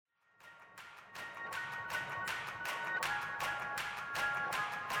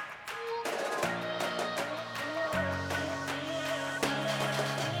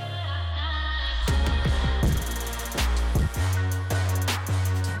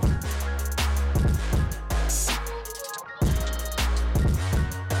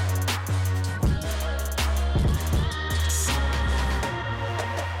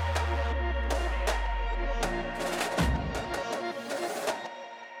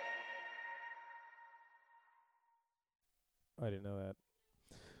I didn't know that.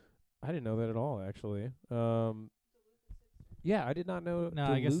 I didn't know that at all, actually. Yeah, I did not know.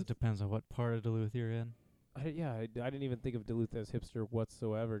 No, I guess it depends on what part of Duluth you're in. I didn't even think of Duluth as hipster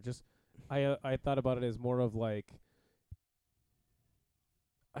whatsoever. Just, I thought about it as more of like,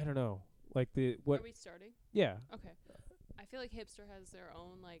 I don't know, like what? Are we starting? Yeah. Okay. I feel like hipster has their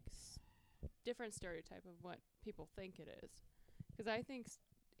own like different stereotype of what people think it is. Because I think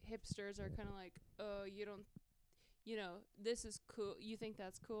hipsters are kind of like, oh, you don't, this is cool. You think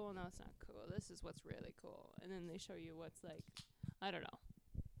that's cool? No, it's not cool. This is what's really cool. And then they show you what's like, I don't know.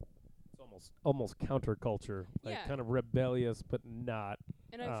 It's almost counterculture, like Yeah. kind of rebellious, but not.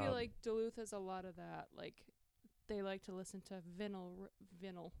 And I feel like Duluth has a lot of that. Like, they like to listen to vinyl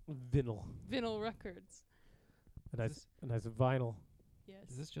records. A nice vinyl. Yes.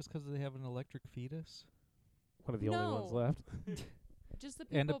 Is this just 'cause they have an electric fetus? One of the only ones No. left. Just the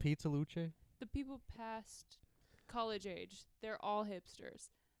people. And a pizza luce? The people past college age, they're all hipsters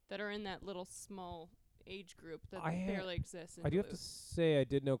that are in that little small age group that barely exists in I do have to say I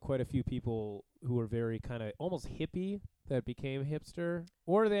did know quite a few people who were very kind of almost hippie that became hipster,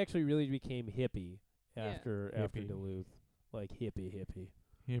 or they actually really became hippie after Hippie. Duluth, like hippie,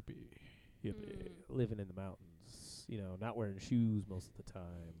 living in the mountains, not wearing shoes most of the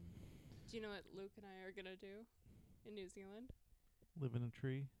time. Do you know what Luke and I are going to do in New Zealand? Live in a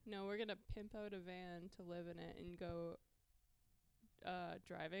tree? No, we're going to pimp out a van to live in it and go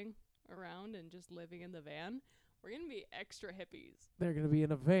driving around and just living in the van. We're going to be extra hippies. They're going to be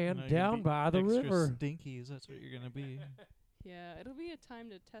in a van No, down by the extra river. Stinkies, that's what you're going to be. Yeah, it'll be a time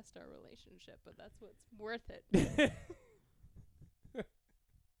to test our relationship, but that's what's worth it.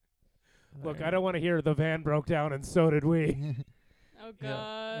 Look, I don't want to hear the van broke down and so did we. Oh, Yeah.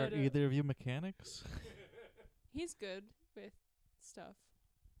 God. Are either of you mechanics? He's good with stuff.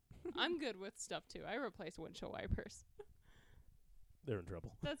 I'm good with stuff, too. I replace windshield wipers. They're in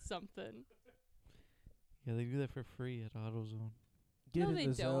trouble. That's something. Yeah, they do that for free at AutoZone. Get No, in they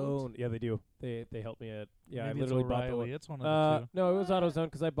the don't. zone. Yeah, they do. They help me at. Yeah, Maybe I literally it's bought O'Reilly. the. It's one of the two. No, it was What? AutoZone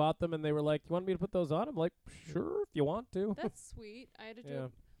because I bought them and they were like, "You want me to put those on?" I'm like, "Sure, if you want to." That's sweet. I had to do Yeah.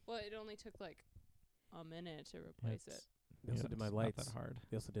 it. Well, it only took like a minute to replace it. They also did my it's lights. Not that hard.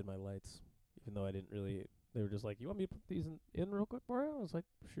 They also did my lights, even though I didn't really. They were just like, "You want me to put these in real quick, Mario?" I was like,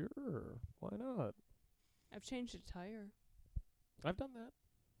 "Sure, why not?" I've changed a tire. I've done that.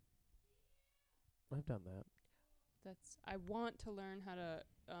 I want to learn how to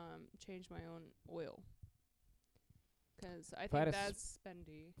change my own oil. 'Cause I If I had think a s- that's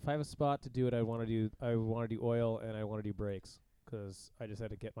spendy. If I have a spot to do it, I want to do oil and I want to do brakes because I just had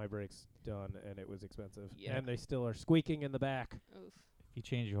to get my brakes done and it was expensive. Yeah. And they still are squeaking in the back. Oof. If you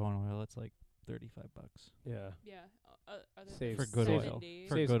change your own oil, it's like $35 Yeah. Yeah. Other Saves- for than good oil. 70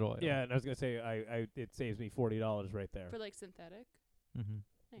 For Saves- good oil. Yeah, and I was gonna say it saves me $40 right there. For like synthetic. Mm-hmm.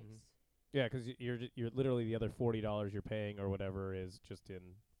 Nice. Mhm. Yeah, 'cause you're literally the other $40 you're paying or whatever is just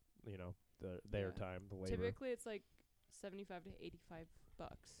in their Yeah. time, the labor. Typically, it's like $75 to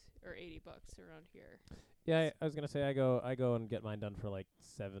 $85 or $80 around here. Yeah, I was gonna say I go and get mine done for like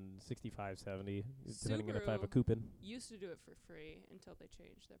 $65, $70, depending on if I have a Subaru coupon. used to do it for free until they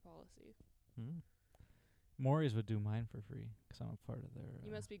changed their policy. Mm. Maury's would do mine for free 'cause I'm a part of their.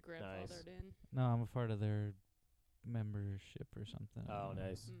 You must be grandfathered in. No, I'm a part of their membership or something. I Oh, don't know.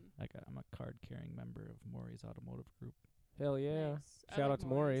 nice. Like I'm a card-carrying member of Maury's Automotive Group. Hell yeah! Nice. I Shout like out to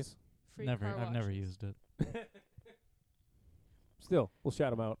Maury's. Free I've car never washes. used it. Still, we'll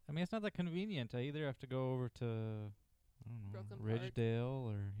shout 'em out. I mean, it's not that convenient. I either have to go over to, I don't know, Brooklyn Park. Ridgedale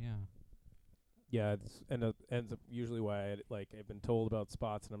or Yeah, it's ends up usually why I've been told about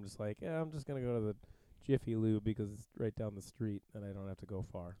spots and I'm just like, yeah, I'm just gonna go to the Jiffy Lube because it's right down the street and I don't have to go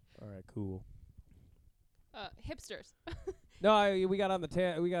far. All right, cool. Hipsters. No, we got on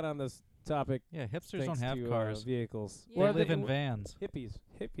this topic. Yeah, hipsters don't thanks have to, cars. vehicles. Yeah. They live in vans.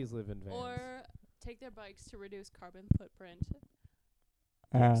 Hippies live in vans. Or take their bikes to reduce carbon footprint.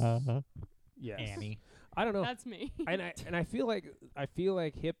 Yes. Annie. I don't know. That's me. and I feel like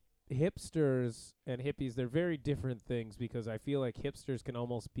hipsters and hippies, they're very different things because I feel like hipsters can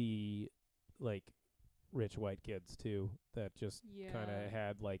almost be like rich white kids too that just Yeah. kind of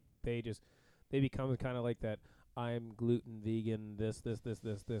had like they become kind of like that. I'm gluten vegan, this, and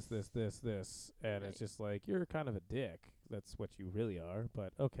Right. it's just like you're kind of a dick. That's what you really are.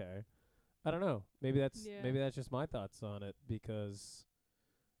 But okay, I don't know. Maybe that's just my thoughts on it because,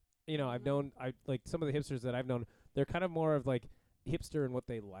 I've known like some of the hipsters that I've known. They're kind of more of like hipster in what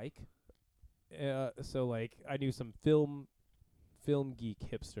they like. So like I knew some film geek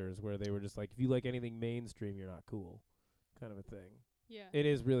hipsters where they were just like, if you like anything mainstream, you're not cool, kind of a thing. Yeah. It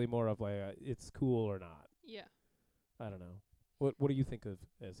is really more of like it's cool or not. Yeah. I don't know. What do you think of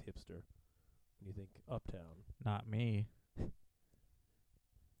as hipster? When you think uptown? Not me. Yeah.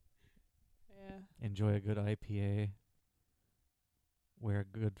 Enjoy a good IPA. Wear a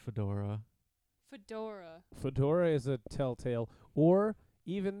good fedora. Fedora Is a telltale. Or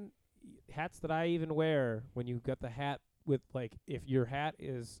even hats that I even wear. When you got the hat with like, if your hat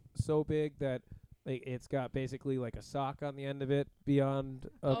is so big that like it's got basically like a sock on the end of it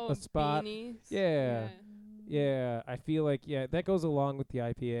beyond a spot. Beanies. Yeah, I feel like that goes along with the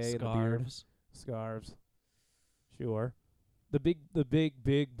IPA and the beard. Scarves. Sure. The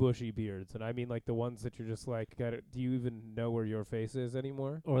big bushy beards, and I mean like the ones that you're just like, do you even know where your face is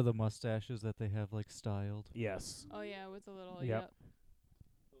anymore? Or the mustaches that they have like styled. Yes. Oh yeah, with a little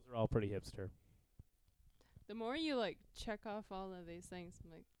Those are all pretty hipster. The more you like check off all of these things,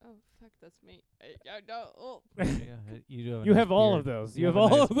 I'm like, oh fuck, that's me. I don't. Oh. Yeah, you do. You have all of those. You have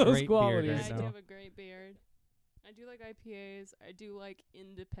all of those qualities. Yeah, I do have a great beard. I do like IPAs. I do like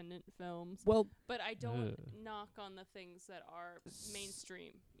independent films. Well, but I don't knock on the things that are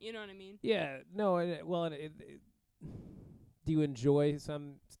mainstream. You know what I mean? Yeah. No. Do you enjoy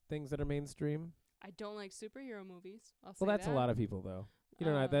some things that are mainstream? I don't like superhero movies. Well, that's a lot of people, though. You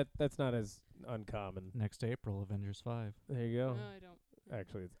know, that's not as uncommon. Next April, Avengers 5. There you go. No, I don't.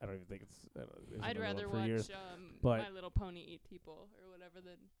 Actually, I don't even think it's. I'd rather watch My Little Pony eat people or whatever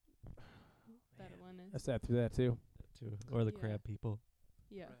that one is. I sat through that too. Or the crab people.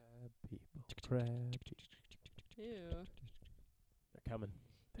 Yeah. Crab. Ew. They're coming.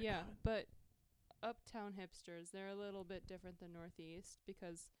 Yeah, but uptown hipsters, they're a little bit different than Northeast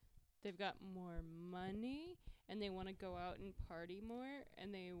because they've got more money and they want to go out and party more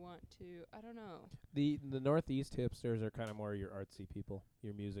and they want to, I don't know. The Northeast hipsters are kind of more your artsy people,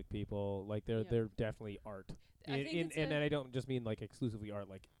 your music people. Like they're definitely art. And I don't just mean like exclusively art,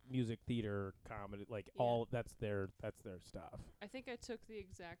 like music, theater, comedy, like all that's their stuff. I think I took the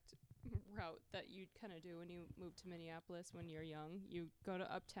exact route that you'd kind of do when you move to Minneapolis when you're young. You go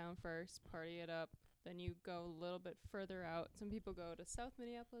to uptown first, party it up, then you go a little bit further out. Some people go to South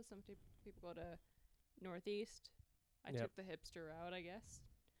Minneapolis, some people go to Northeast. I took the hipster route, I guess.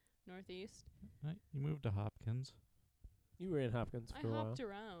 Northeast. You moved to Hopkins. You were in Hopkins for a while. I hopped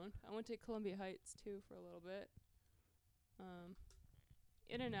around. I went to Columbia Heights, too, for a little bit.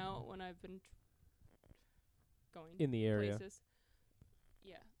 In and out when I've been going in the area. Places.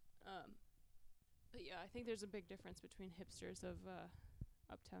 Yeah. But yeah, I think there's a big difference between hipsters of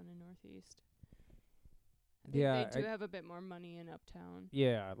uptown and Northeast. I think they do have a bit more money in uptown.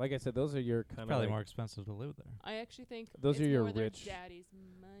 Yeah, like I said, those are your kind of probably more expensive to live there. I actually think those are your more rich daddy's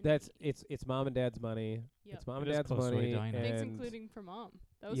money. It's mom and dad's money. Yep. It's mom and dad's money. Thanks, including for mom.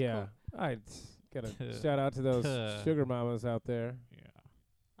 That was cool. I gotta shout out to those sugar mamas out there. Yeah,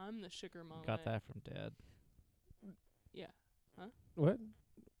 I'm the sugar mama. Got that from dad. Yeah. Huh? What?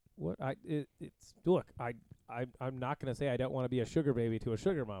 I'm not gonna say I don't want to be a sugar baby to a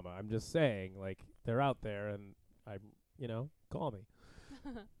sugar mama. I'm just saying, like, they're out there, and call me.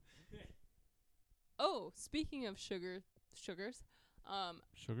 Oh, speaking of sugars. Sugar.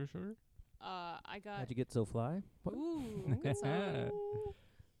 I got. How'd you get so fly? What? Ooh, good song.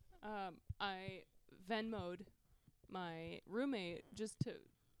 I Venmo'd my roommate just to,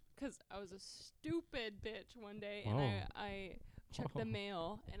 'cause I was a stupid bitch one day, and I checked the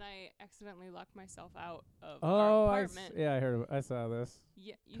mail, and I accidentally locked myself out of our apartment. I heard. I saw this.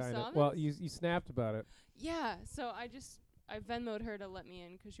 Yeah, you Kinda. saw this? Well, you snapped about it. Yeah, so I Venmo'd her to let me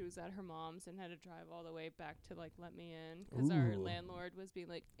in 'cause she was at her mom's and had to drive all the way back to like let me in 'cause our landlord was being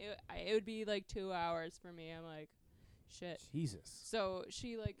like it would be like 2 hours for me. I'm like, shit. Jesus. So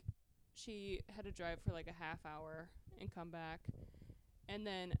she had to drive for like a half hour and come back, and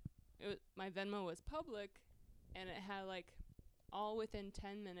then my Venmo was public, and it had like all within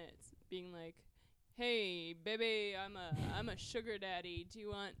 10 minutes being like, hey baby, I'm a sugar daddy, do you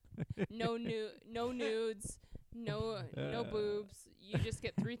want no nudes, no boobs, you just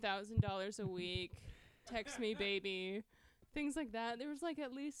get $3,000 a week, text me baby, things like that. There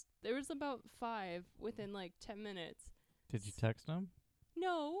was about 5 within like 10 minutes. Did you text them?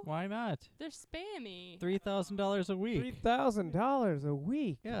 No. Why not? They're spammy. $3,000 a week. $3,000 a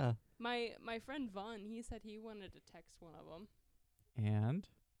week. Yeah. My friend Vaughn, he said he wanted to text one of them. And?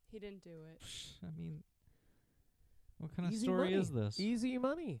 He didn't do it. I mean, what kind of Easy story money. is this? Easy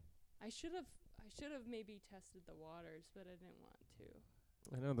money. I should have maybe tested the waters, but I didn't want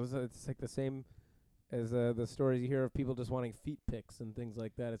to. I know it's like the same as the stories you hear of people just wanting feet pics and things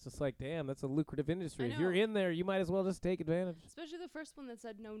like that. It's just like, damn, that's a lucrative industry. If you're in there, you might as well just take advantage. Especially the first one that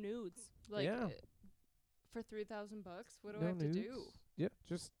said no nudes. Like, for $3,000, what do I have to do? Yeah,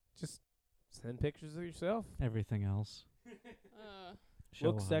 just send pictures of yourself. Everything else. Show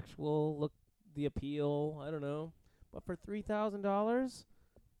look off. sexual, look the appeal. I don't know, but for $3,000,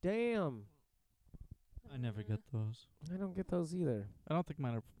 damn, I never get those. I don't get those either. I don't think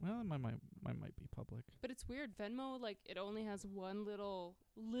mine are. Well, mine might be public. But it's weird. Venmo, like, it only has one little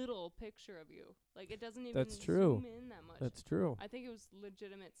picture of you. Like, it doesn't even That's true. zoom in that much. That's true. I think it was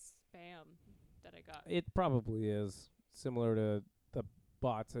legitimate spam that I got. It probably is similar to the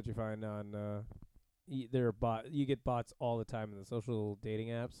bots that you find on. You get bots all the time in the social dating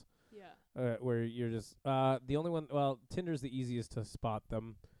apps. Yeah. Where you're just the only one. Well, Tinder's the easiest to spot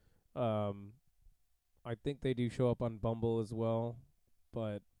them. I think they do show up on Bumble as well,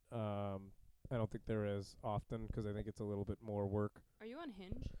 but I don't think they're as often 'cause I think it's a little bit more work. Are you on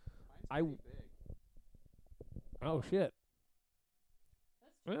Hinge? Oh shit.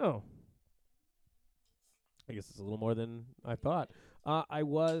 Oh. I guess it's a little more than I thought. I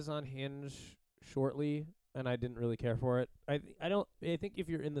was on Hinge shortly, and I didn't really care for it. I think if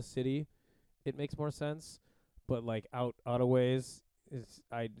you're in the city, it makes more sense. But like out of ways,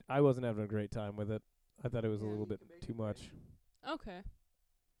 I wasn't having a great time with it. I thought it was a little bit too much. Okay.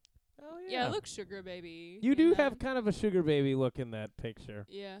 Oh Yeah, it looks sugar baby. You do have kind of a sugar baby look in that picture.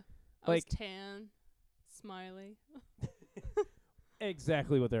 Yeah. I was Like tan, smiley.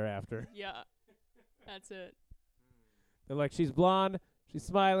 exactly what they're after. Yeah. That's it. They're like, she's blonde, she's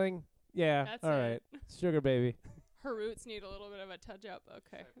smiling. Yeah, That's all right, sugar baby. Her roots need a little bit of a touch up.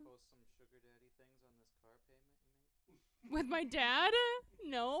 Okay. Should I post some sugar daddy things on this car payment? With my dad?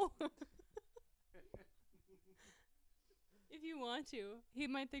 No. If you want to. He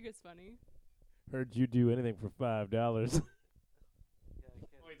might think it's funny. Heard you do anything for $5. Yeah, I can't.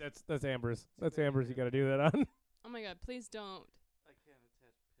 Wait, that's Amber's. That's Amber's. You got to do that on. Oh my god, please don't. I can't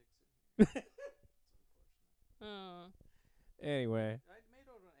attach pics in here. Oh. Anyway, I made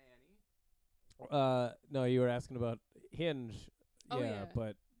out on Annie. no, you were asking about Hinge. Oh, yeah.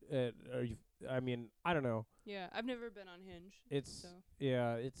 But are you? I mean, I don't know. Yeah, I've never been on Hinge. It's So.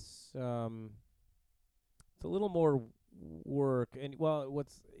 it's a little more work, and well,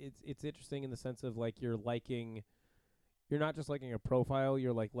 it's interesting in the sense of like you're not just liking a profile,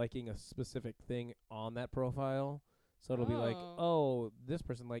 you're like liking a specific thing on that profile. So it'll be like, oh, this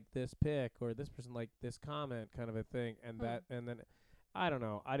person liked this pic, or this person liked this comment, kind of a thing, and that, and then, I don't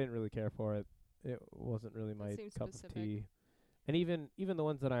know, I didn't really care for it. It wasn't really my cup of tea. And even the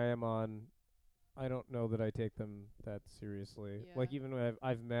ones that I am on, I don't know that I take them that seriously. Yeah. Like even when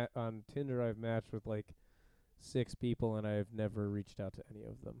I've met on Tinder, I've matched with like 6 people, and I've never reached out to any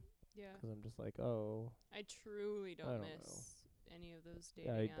of them. Yeah. 'Cause I'm just like, oh. I truly don't don't miss any of those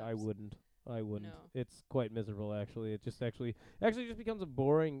dating apps. I wouldn't. No. It's quite miserable, actually. It just actually just becomes a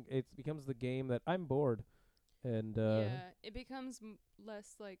boring. It becomes the game that I'm bored, and yeah, it becomes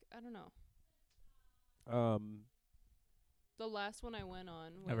less like, I don't know. The last one I went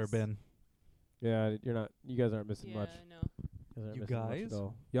on was Never been. Yeah, you're not. You guys aren't missing much. Yeah, no. Aren't You missing much guys? at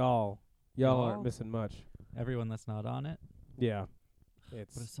all. Y'all aren't Y'all? missing much. Everyone that's not on it. Yeah, But it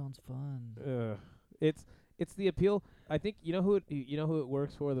it's sounds fun. it's the appeal. I think you know who it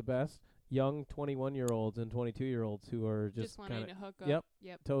works for the best. Young 21-year-olds and 22-year-olds who are just wanting kind to of hook up.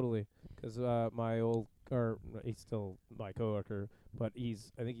 Yep. Totally. 'Cause he's still my coworker, but I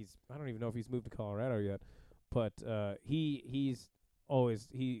don't even know if he's moved to Colorado yet. But he's always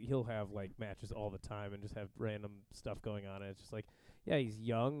he'll have like matches all the time and just have random stuff going on. And it's just like, yeah, he's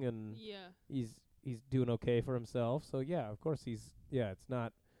young and he's doing okay for himself. So yeah, of course it's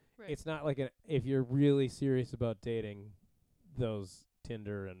not Right. it's not like if you're really serious about dating, those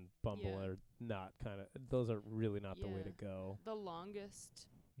Tinder and Bumble Yeah. are not those are really not the way Yeah. to go. The longest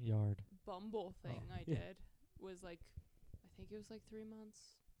Yard. Bumble thing I yeah. did was like, I think it was like 3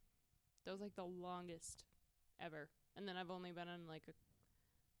 months. That was like the longest ever. And then I've only been on like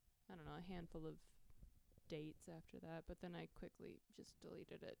a handful of dates after that. But then I quickly just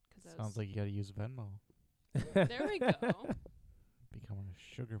deleted it because Sounds like you gotta use Venmo. there we go. Becoming a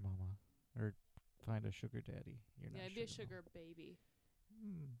sugar mama. Or find a sugar daddy. You're Yeah, not I'd be a mama. sugar baby.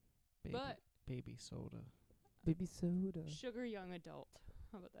 Baby, But baby soda. Baby soda. sugar young adult.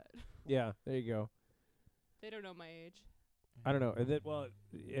 How about that? Yeah, there you go. They don't know my age. I don't know.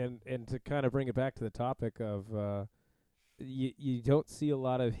 And to kind of bring it back to the topic of you don't see a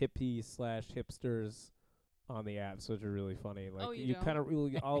lot of hippie/hipsters on the apps, which are really funny. Like you kind of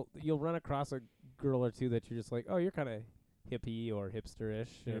really you'll run across a girl or two that you're just like, "Oh, you're kind of hippie or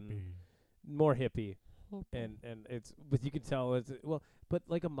hipsterish and more hippie." And but you can tell but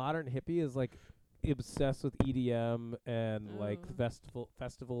like a modern hippie is like obsessed with EDM and like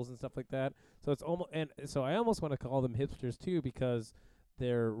festivals and stuff like that. So it's so I almost want to call them hipsters too, because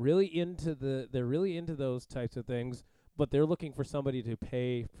they're really into those types of things, but they're looking for somebody to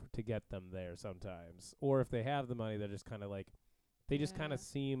pay to get them there sometimes. Or if they have the money, they're just kind of like, they just kind of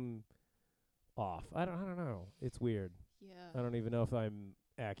seem off. I don't know. It's weird. Yeah. I don't even know if I'm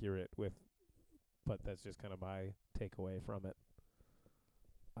accurate with, but that's just kind of my takeaway from it.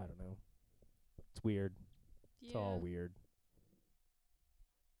 I don't know. It's weird. Yeah. It's all weird.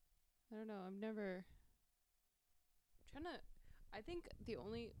 I don't know. I think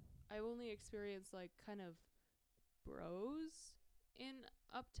I've only experienced like kind of bros in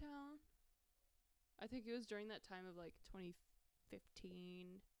Uptown. I think it was during that time of like 2015.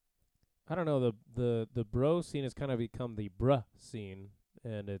 I don't know. The bro scene has kind of become the bruh scene,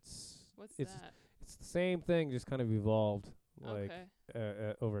 and it's that? It's the same thing, just kind of evolved like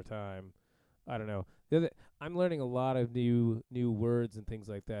Okay. over time. I don't know. I'm learning a lot of new words and things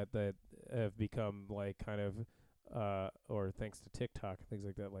like that have become like kind of or thanks to TikTok and things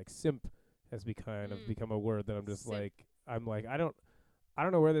like that. Like simp has become a word that I'm just Simp. like I don't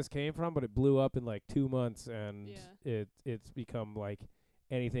know where this came from, but it blew up in like 2 months, and it's become like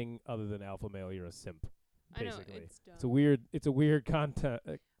anything other than alpha male, you're a simp. Basically. I know, it's dumb. It's a weird concept,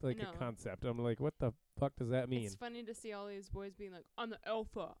 like a concept. I'm like, what the fuck does that mean? It's funny to see all these boys being like, I'm the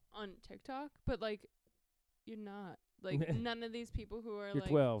alpha on TikTok, but like, you're not. Like, none of these people who are you're like,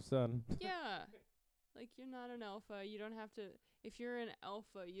 12, son. Yeah. Like, you're not an alpha. You don't have to, if you're an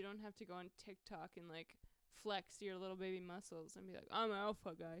alpha, you don't have to go on TikTok and like flex your little baby muscles and be like, I'm an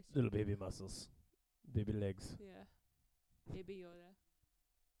alpha, guys. Little baby muscles. Baby legs. Yeah. Baby Yoda.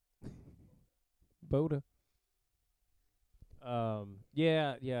 Boda.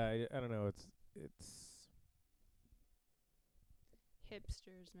 Yeah, I don't know. It's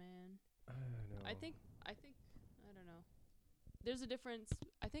hipsters, man. I don't know. I think I don't know. There's a difference.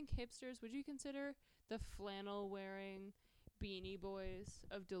 I think hipsters, would you consider the flannel wearing beanie boys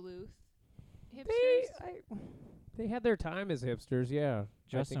of Duluth hipsters? They had their time as hipsters, yeah.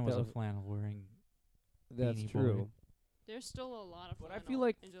 Justin was a flannel wearing. That's beanie true. boy. There's still a lot of But flannel I feel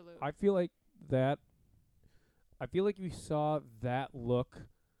like in Duluth. I feel like you saw that look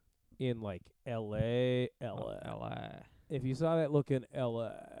in like LA. If you saw that look in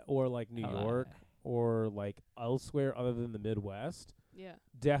LA or like New York or like elsewhere other than the Midwest,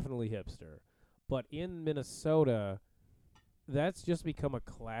 definitely hipster. But in Minnesota, that's just become a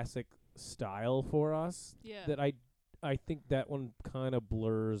classic style for us. Yeah. That I think that one kind of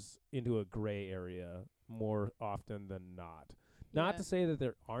blurs into a gray area more often than not. Not to say that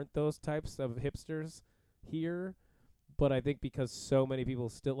there aren't those types of hipsters here, but I think because so many people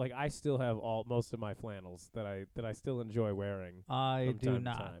still like, I still have most of my flannels that I still enjoy wearing. I do time to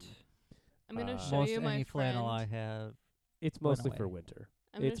not. time. I'm gonna show Most you my any friend. flannel I have. It's mostly for winter.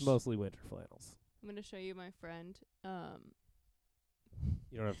 It's mostly winter flannels. I'm gonna show you my friend.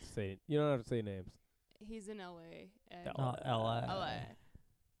 You don't have to say names. He's in LA. And LA.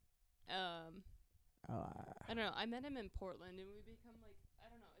 I don't know. I met him in Portland, and we become like, I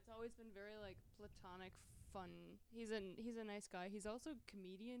don't know. It's always been very like platonic, fun. He's a nice guy. He's also a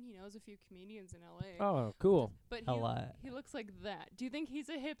comedian. He knows a few comedians in LA. Oh, cool. But he looks like that. Do you think he's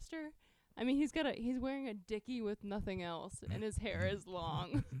a hipster? I mean, he's wearing a dickie with nothing else, and his hair is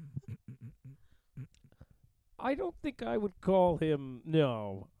long. I don't think I would call him.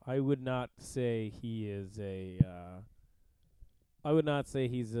 No, I would not say he is a. I would not say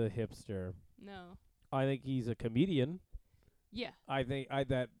he's a hipster. No. I think he's a comedian. Yeah. I think I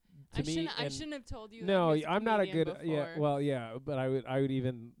shouldn't have told you. No, that he was I'm not a good. before. Yeah, well, yeah, but I would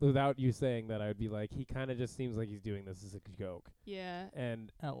even without you saying that, I would be like, he kind of just seems like he's doing this as a joke. Yeah.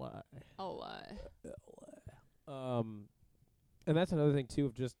 And LA. And that's another thing too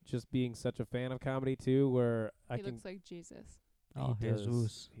of just being such a fan of comedy too, where he looks like Jesus. Oh,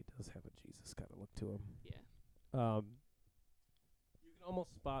 Jesus. He does have a Jesus kind of look to him. Yeah. You can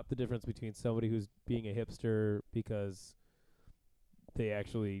almost spot the difference between somebody who's being a hipster because they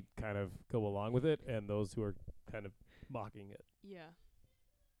actually kind of go along with it, and those who are kind of mocking it. Yeah.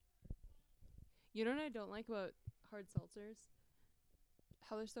 You know what I don't like about hard seltzers?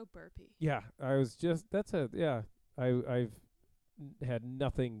 How they're so burpy. Yeah, I've had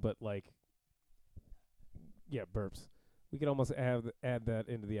nothing but like burps. We could almost add that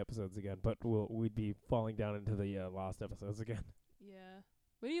into the episodes again, but we'd be falling down into the lost episodes again. Yeah.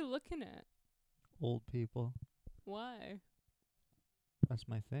 What are you looking at? Old people. Why? That's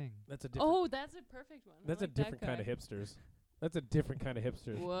my thing. That's a different. Oh, that's a perfect one. That's a different kind of hipsters. That's a different kind of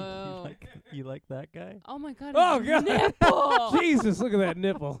hipsters. Whoa. You like that guy? Oh my God. Oh his God! Nipple. Jesus, look at that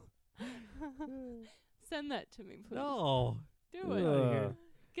nipple. Send that to me, please. No. Do it. Ugh.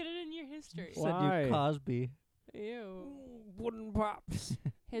 Get it in your history. Said Why? you Cosby. Ew. Wooden pops.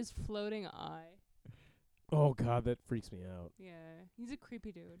 His floating eye. Oh God, that freaks me out. Yeah, he's a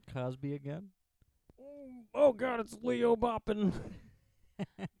creepy dude. Cosby again? Oh God, it's Leo bopping.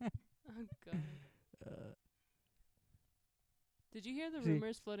 Oh God. Did you hear the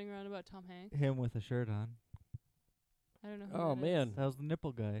rumors floating around about Tom Hanks? Him with a shirt on. I don't know who Oh that man, is. That was the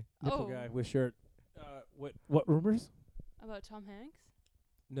nipple guy. nipple Oh. guy with shirt. What rumors? About Tom Hanks?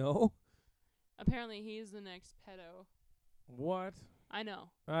 No. Apparently he's the next pedo. What? I know.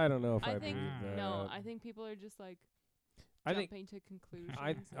 I don't know if I I think believe that. no, I think people are just like I think jumping to conclusions.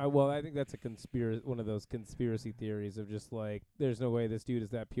 I think that's a one of those conspiracy theories of just like there's no way this dude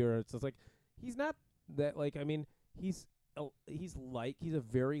is that pure. It's just like he's not that like I mean he's a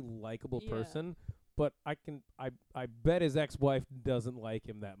very likable Yeah. person, but I bet his ex-wife doesn't like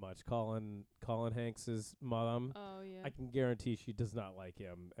him that much. Colin Hanks's mom. Oh yeah. I can guarantee she does not like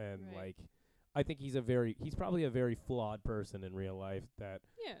him, and Right. like I think he's probably a very flawed person in real life that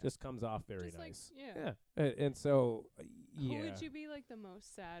yeah. just comes off very Just nice. Like, yeah. And so yeah. Who would you be like the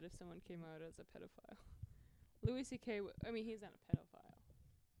most sad if someone came out as a pedophile? Louis C.K. I mean, he's not a pedophile.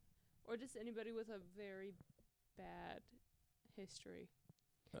 Or just anybody with a very bad history.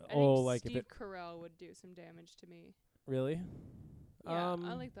 I think like Steve if it Carell would do some damage to me. really. Yeah,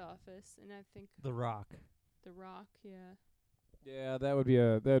 I like The Office, and I think The Rock. The Rock. Yeah. Yeah, that would be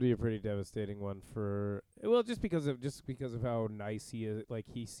a pretty devastating one for just because of how nice he is, like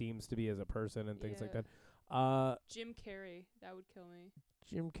he seems to be as a person and things like Yeah. that. Jim Carrey, that would kill me.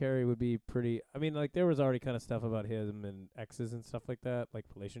 Jim Carrey would be pretty. I mean, like there was already kind of stuff about him and exes and stuff like that, like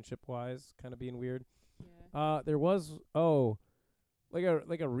relationship wise, kind of being weird. Yeah. There was like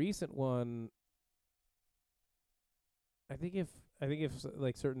a recent one. I think if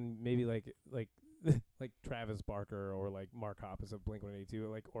like certain maybe like like Travis Barker or like Mark Hoppus of Blink-182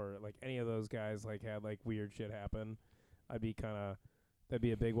 like or like any of those guys like had like weird shit happen, that'd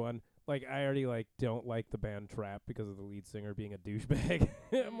be a big one. Like I already like don't like the band Trap because of the lead singer being a douchebag.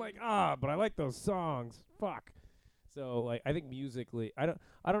 I'm like, but I like those songs. Fuck. So like I think musically I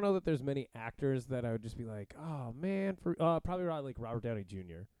don't know that there's many actors that I would just be like, oh man, for probably like Robert Downey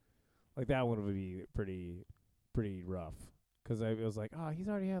Jr. Like that one would be pretty rough. 'Cause I was like, he's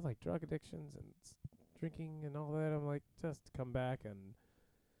already had like drug addictions and drinking and all that. I'm like, just come back and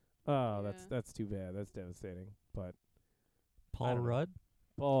that's too bad. That's devastating. But Paul Rudd?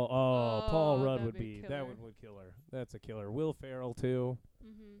 Paul Rudd that'd would be be a that killer. one would kill her. That's a killer. Will Ferrell too.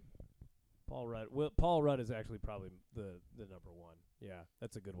 Mhm. Paul Rudd is actually probably the number one. Yeah,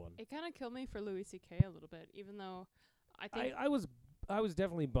 that's a good one. It kind of killed me for Louis C.K. a little bit, even though I think I was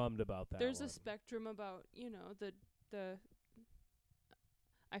definitely bummed about that. there's one. a spectrum about the.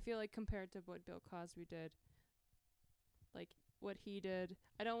 I feel like compared to what Bill Cosby did, like what he did,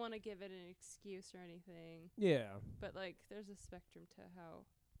 I don't want to give it an excuse or anything, Yeah. but like there's a spectrum to how.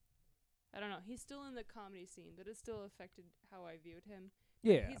 I don't know. He's still in the comedy scene. That has still affected how I viewed him.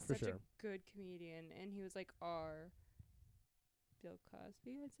 Yeah, He's for such sure. a good comedian, and he was like our Bill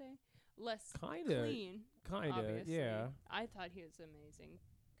Cosby, I'd say. Less clean, obviously. yeah. I thought he was an amazing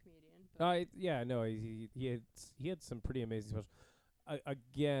comedian. But He had some pretty amazing specials.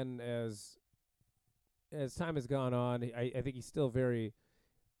 Again, as time has gone on, I think he's still very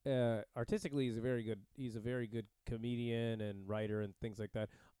artistically he's a very good comedian and writer and things like that.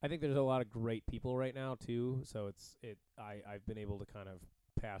 I think there's a lot of great people right now too, so I've been able to kind of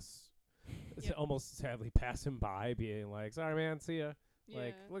almost sadly pass him by, being like, sorry man, see ya. yeah.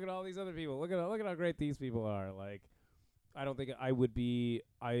 Like, look at all these other people. Look at how great these people are. Like, I don't think I would be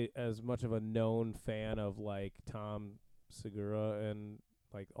as much of a known fan of like Tom Segura and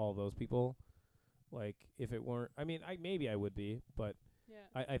like all those people. Like, if it weren't, I mean, maybe I would be, but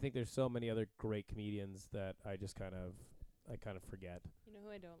yeah. I think there's so many other great comedians that I just kind of forget. You know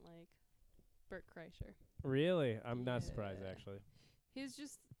who I don't like? Bert Kreischer. Really, I'm not surprised Yeah. actually. He's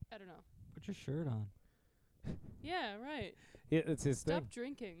just, I don't know. Put your shirt on. Yeah, right. It's his Stop thing.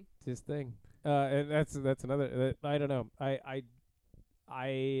 drinking. It's his thing. And that's another. I don't know.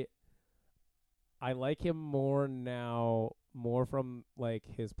 I like him more now, more from like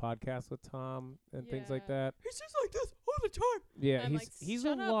his podcast with Tom and things like Yeah. that. He's just like this all the time. Yeah, I'm like, he's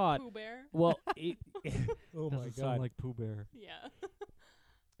shut a up, lot. Pooh Bear. Well, oh my Doesn't god, sound like Pooh Bear. Yeah.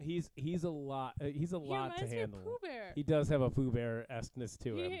 he's a lot. He's a He lot to reminds me of handle. Pooh Bear. He does have a Pooh Bear esqueness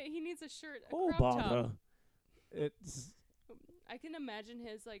to him. He needs a shirt, a Oh crop bother! top. It's I can imagine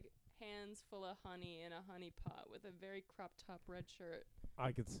his like hands full of honey in a honey pot with a very crop top red shirt.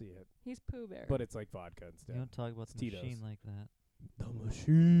 I could see it, He's Pooh Bear. but it's like vodka instead. You don't talk about It's the Tito's. machine like that. The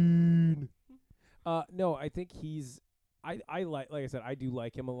machine. No, I think I like I said, I do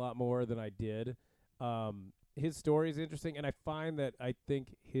like him a lot more than I did. His story is interesting, and I find that I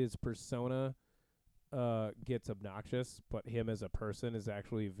think his persona gets obnoxious, but him as a person is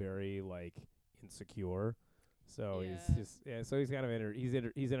actually very like insecure. So Yeah. he's just so he's kind of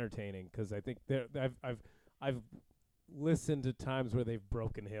he's entertaining because I think I've listened to times where they've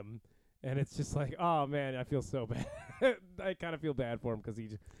broken him, and it's just like, oh man, I feel so bad. I kind of feel bad for him because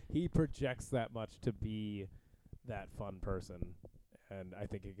he projects that much to be that fun person, and I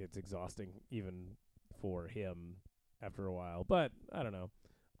think it gets exhausting even for him after a while. But I don't know.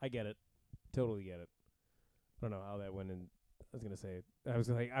 I get it. Totally get it. I don't know how that went in.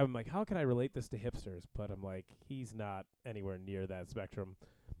 I'm like, how can I relate this to hipsters? But I'm like, he's not anywhere near that spectrum.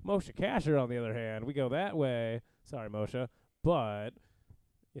 Moshe Kasher, on the other hand, we go that way. Sorry, Moshe. But,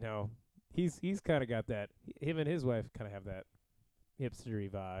 he's kind of got that. Him and his wife kind of have that hipstery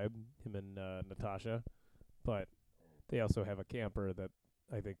vibe, him and Natasha. But they also have a camper that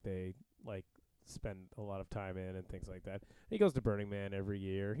I think they, like, spend a lot of time in and things like that. He goes to Burning Man every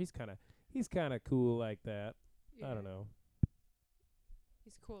year. He's kind of cool like that. Yeah. I don't know.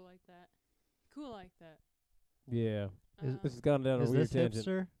 He's cool like that. Cool like that. Yeah. Um, This has gone down a Is weird this tangent.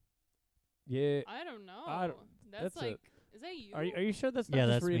 hipster? Yeah. I don't know. I don't- That's that's a- like, is that you? Are you sure that's not Yeah,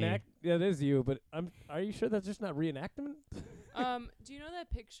 just that's me. reenact? Yeah, it is you. But are you sure that's just not reenactment? Do you know that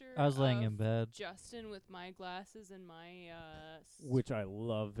picture? I was laying of in bed. Justin with my glasses and my Which I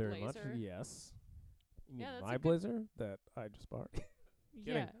love very much. Blazer? Yes. You mean Yeah, that's my a good- blazer that I just bought.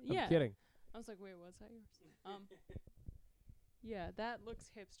 Kidding. Yeah. I'm kidding. I was like, wait, was that yours? Yeah, that looks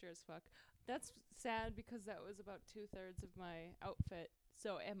hipster as fuck. That's sad because that was about 2/3 of my outfit.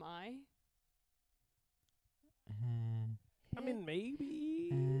 So am I? I mean, maybe.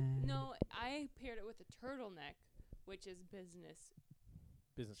 No, I paired it with a turtleneck, which is business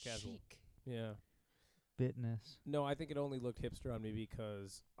Business casual. chic. Yeah. Bitness. No, I think it only looked hipster on me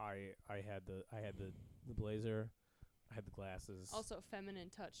because I had the blazer, I had the glasses, Also, feminine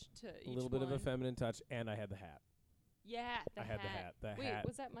touch to a each little bit of a one. feminine touch, and I had the hat. Yeah, I had the hat. The Wait, hat.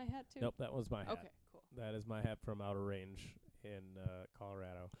 was that my hat too? Nope, that was my hat. Okay, cool. That is my hat from Outer Range in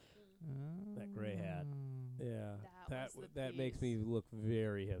Colorado. That gray hat. Yeah, That was the that makes me piece. look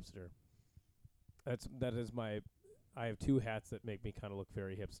very hipster. That is my. I have two hats that make me kind of look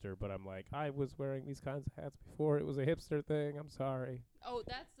very hipster, but I'm like, I was wearing these kinds of hats before. It was a hipster thing. I'm sorry. Oh,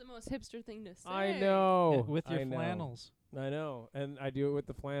 that's the most hipster thing to say. I know. With your I know. flannels. I know, and I do it with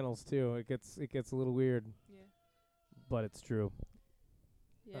the flannels too. It gets a little weird, Yeah. but it's true.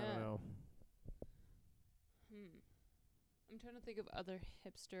 Yeah. I don't know. I'm trying to think of other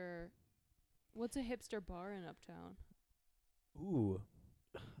hipster. What's a hipster bar in Uptown? Ooh,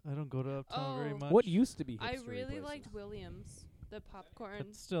 I don't go to Uptown very Oh. much. what used to be hipster? I really liked Williams, the popcorn.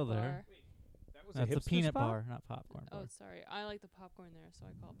 It's still there. bar. That was That's a a hipster peanut spot? bar, not popcorn bar. Oh, sorry. I like the popcorn there, so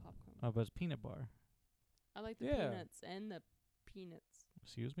I call it popcorn. Oh, but it's peanut bar. I like the Yeah. peanuts and the peanuts.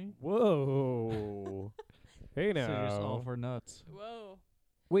 Excuse me? Whoa. Hey So you're just all now. for nuts. Whoa.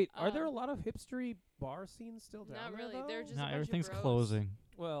 Wait, are there a Um, lot of hipstery bar scenes still down Not there? really. though? They're just a No, bunch of everything's bros. closing.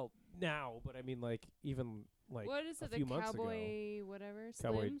 Well, now, but I mean, like even like What is a it? The few months ago. cowboy whatever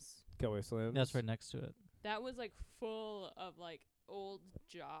Cowboy Slims? Cowboy Slims. That's right next to it. That was like full of like old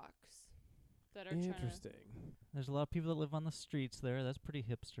jocks that are trying Interesting. There's a lot of people that live on the streets there. That's pretty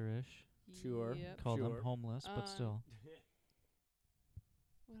hipsterish. to. Sure. Yep. Call Sure. them homeless, but still.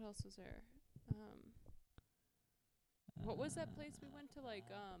 What else was there? What was that place we went to? Like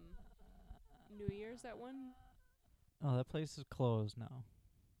New Year's. That one. Oh, that place is closed now.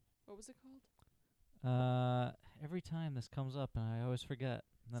 What was it called? Every time this comes up, and I always forget.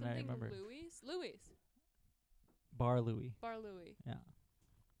 Then I Something remember. Louis. Bar Louie. Bar Louis. Yeah.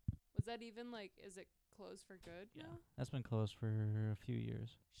 Was that even like? Is it closed for good Yeah. now? That's been closed for a few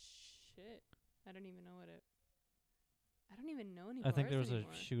years. Shit. I don't even know what it. I don't even know any I think bars there was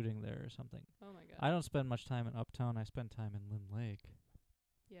anymore. a shooting there or something. Oh my god. I don't spend much time in Uptown. I spend time in Lynn Lake,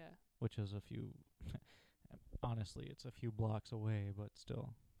 Yeah. which is a few. Honestly, it's a few blocks away, but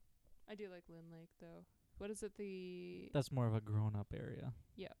still. I do like Lynn Lake though. What is it? That's more of a grown-up area.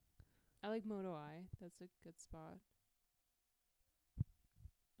 I like Moto Eye. That's a good spot.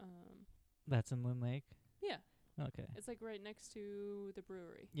 That's in Lynn Lake. Yeah. Okay. It's like right next to the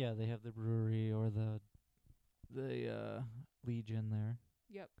brewery. Yeah, they have the brewery or the Legion there.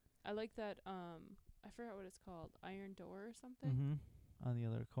 Yep. I like that. I forgot what it's called. Iron Door or something. Mm-hmm. On the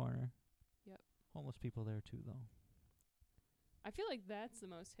other corner. Yep. Homeless people there too, though. I feel like that's the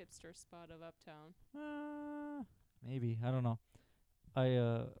most hipster spot of Uptown. Maybe, I don't know.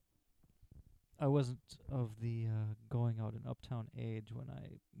 I wasn't of the going out in Uptown age when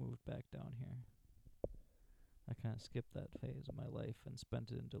I moved back down here. I kind of skipped that phase of my life and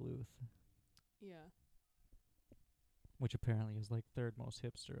spent it in Duluth, Yeah. which apparently is like third most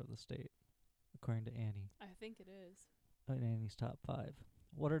hipster of the state. according to Annie. I think it is. In Annie's top 5.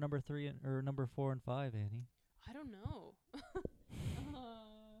 What are number 3 or number 4 and 5, Annie? I don't know.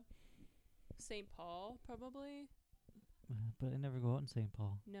 St. Paul, probably. But I never go out in St.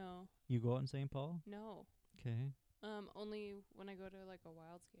 Paul. No. You go out in St. Paul? No. Okay. Only when I go to like a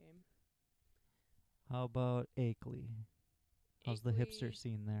Wilds game. How about Akeley? How's the hipster Akeley,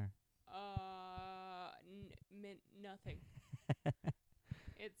 scene there? Nothing.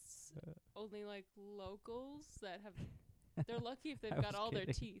 It's only like locals that have. They're lucky if they've got all their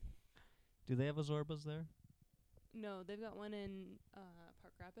teeth. Do they have a Zorba's there? No, they've got one in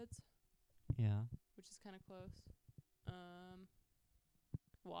Park Rapids. Yeah. Which is kind of close.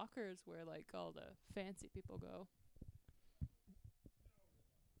 Walker's where like all the fancy people go.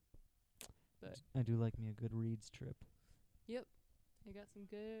 But I do like me a good Reed's trip. Yep. They got some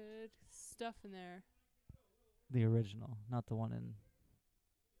good stuff in there. The original, not the one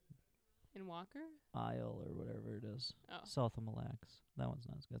In Walker? Isle or whatever it is. Oh. South of Mille Lacs. That one's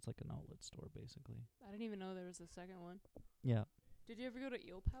not. That's like an outlet store, basically. I didn't even know there was a second one. Yeah. Did you ever go to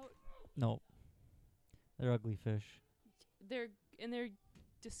Eel Pout? No. They're ugly fish. They're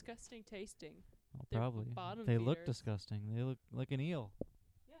disgusting tasting. Oh, They're probably. bottom They look feeders. disgusting. They look like an eel.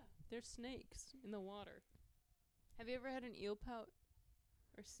 Yeah, they're snakes in the water. Have you ever had an eel pout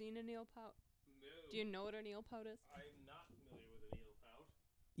or seen an eel pout? No. Do you know what an eel pout is? I'm not familiar with an eel pout.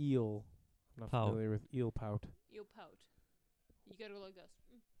 Eel. I'm not Pout. familiar with eel pout. Eel pout. You gotta go like this.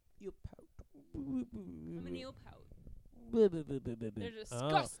 Eel pout. I'm an eel pout. They're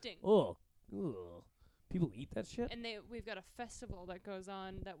disgusting. Oh. Ugh. People eat that shit? And we've got a festival that goes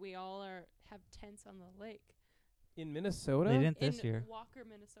on that we all have tents on the lake. In Minnesota? They didn't this year. In Walker,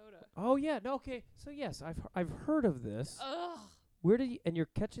 Minnesota. Oh yeah, no, okay. So yes, I've heard of this. Ugh. Where did you, and you're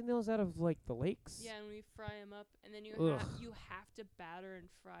catching those out of like the lakes? Yeah, and we fry 'em up, and then you have to batter and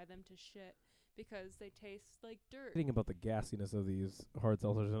fry them to shit because they taste like dirt. Thinking about the gassiness of these hard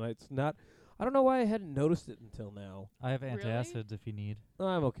seltzers, and it's not. I don't know why I hadn't noticed it until now. I have Really? antacids if you need.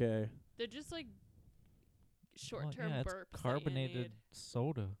 I'm okay. They're just like short-term yeah, burps. it's carbonated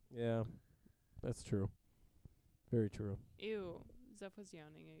soda. Yeah, that's true. Very true. Ew, Zeph was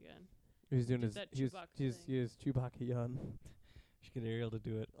yawning again. He's doing Did his. that He's Chewbacca he's thing. he is Chewbacca yawn. Should get Ariel to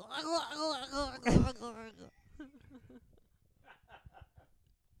do it.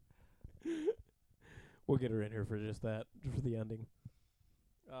 We'll get her in here for just that, for the ending.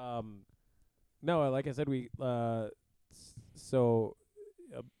 No, like I said, we just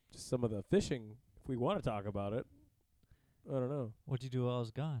some of the fishing. If we want to talk about it, I don't know. What'd you do while I was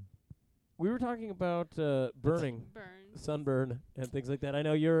gone? We were talking about burning, Burns. sunburn, and things like that. I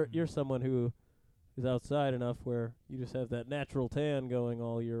know you're someone who is outside enough where you just have that natural tan going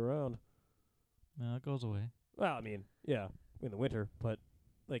all year round. No, it goes away. Well, I mean, yeah, in the winter, but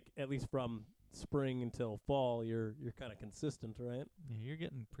like at least from spring until fall, you're kind of consistent, right? Yeah, you're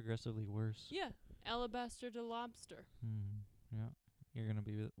getting progressively worse. Yeah, alabaster to lobster. Yeah. You're going to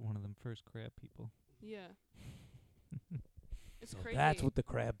be one of them first crab people. Yeah. It's So crazy. that's what the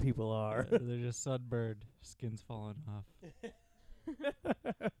crab people are. They're just sunburned, skin's falling off.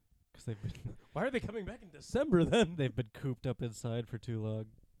 'Cause they've been Why are they coming back in December then? they've been cooped up inside for too long.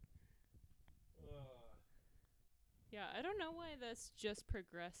 Yeah, I don't know why that's just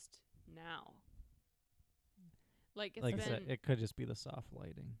progressed now. Like it's Like I been said, it could just be the soft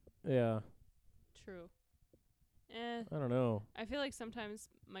lighting. Yeah, true. I don't know. I feel like sometimes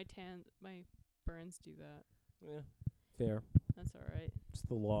my burns do that. Yeah, fair. That's all right. Just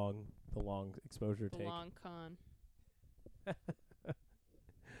the long exposure The take. long con.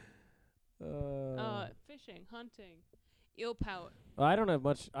 Fishing, hunting, eel pout. I don't have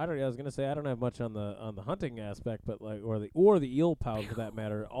much. I was gonna say I don't have much on the hunting aspect, but like or the eel pout for that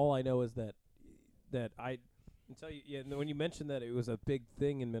matter. All I know is that I can tell you. Yeah, and when you mentioned that it was a big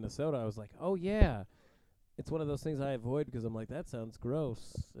thing in Minnesota, I was like, oh yeah, it's one of those things I avoid because I'm like that sounds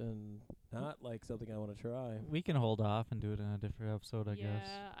gross and not like something I want to try. We can hold off and do it in a different episode, I guess.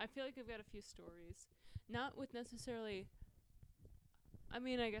 Yeah, I feel like I've got a few stories. Not with necessarily. I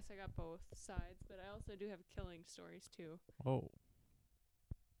mean, I guess I got both sides, but I also do have killing stories too. Oh.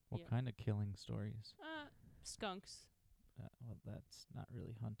 What Yeah. kind of killing stories? Skunks. Well, that's not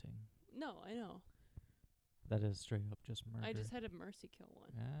really hunting. No, I know. That is straight up just murder. I just had a mercy kill one.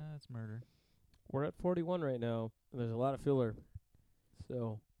 Yeah, it's murder. We're at 41 right now, and there's a lot of filler.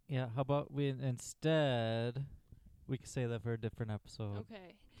 So Yeah, how about we instead we could say that for a different episode.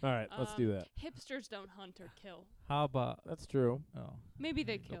 Okay. all right, let's do that. Hipsters don't hunt or kill. How about That's true. Maybe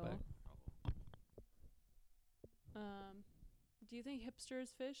they Go kill. back. Do you think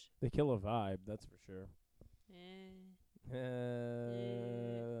hipsters fish? They kill a vibe, that's for sure. Eh.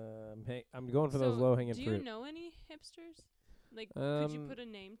 I'm I'm going for those So, low hanging do fruit. you know any hipsters? Like, could you put a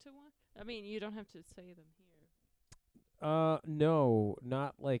name to one? I mean, you don't have to say them here. No,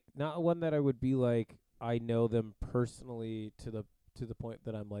 not one that I would be like I know them personally to the point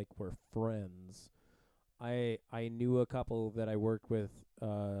that I'm like we're friends. I knew a couple that I worked with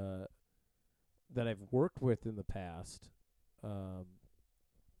that I've worked with in the past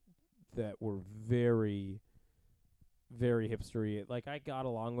that were very very hipstery. Like I got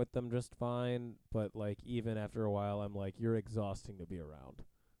along with them just fine, but like even after a while I'm like you're exhausting to be around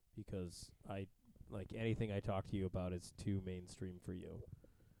because I like anything I talk to you about is too mainstream for you.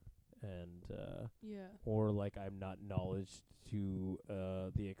 And or like I'm not knowledge to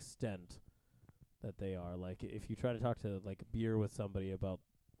the extent that they are. Like if you try to talk to like beer with somebody about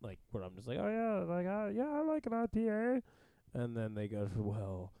like where I'm just like, oh yeah, like I like an IPA, and then they go,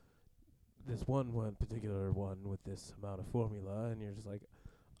 well, this one particular one with this amount of formula, and you're just like,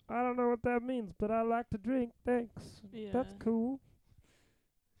 I don't know what that means, but I like to drink. Thanks. Yeah. That's cool.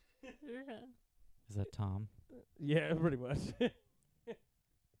 Is that Tom? Yeah, pretty much.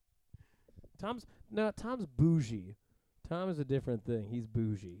 Tom's bougie. Tom is a different thing. He's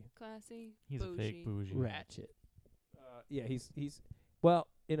bougie. Classy. He's bougie, a fake bougie. ratchet. Yeah, he's well,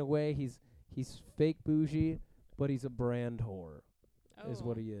 in a way he's fake bougie, but he's a brand whore. Is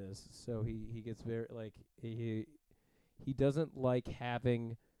what he is. So he gets very like he doesn't like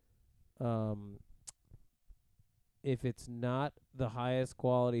having if it's not the highest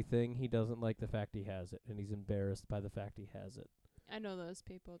quality thing, he doesn't like the fact he has it, and he's embarrassed by the fact he has it. I know those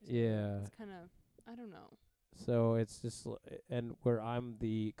people too. Yeah. It's kind of, I don't know. So it's just and where I'm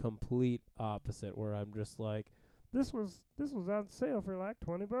the complete opposite, where I'm just like, this was on sale for like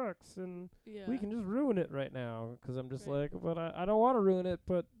 $20, and we can just ruin it right now, 'cause I'm just like, but I don't want to ruin it,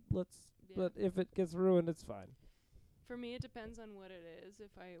 but but if it gets ruined, it's fine. For me, it depends on what it is.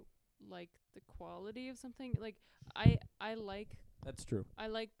 If I like the quality of something, like I like. That's true. I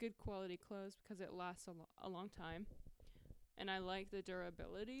like good quality clothes because it lasts a long time, and I like the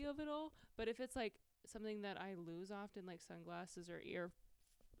durability of it all. But if it's like something that I lose often, like sunglasses or earplugs,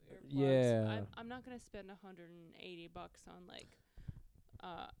 I'm not gonna spend $180 on like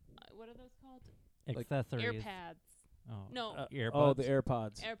what are those called? Accessories. AirPads. Oh. No. Earbuds. Oh, the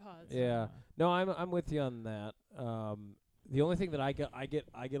AirPods. AirPods. Yeah. No, I'm with you on that. The only thing that I get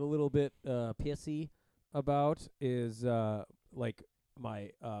a little bit pissy about is like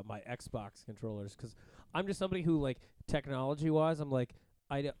my Xbox controllers, 'cause I'm just somebody who, like, technology-wise, I'm like,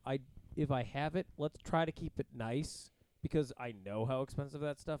 I if I have it, let's try to keep it nice, because I know how expensive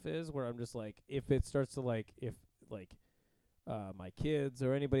that stuff is, where I'm just like, if it starts to like, if like my kids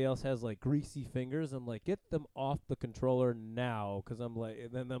or anybody else has like greasy fingers, I'm like, get them off the controller now, 'cause I'm like,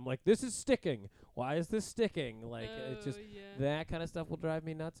 and then I'm like, this is sticking. Why is this sticking? Like, it's just that kind of stuff will drive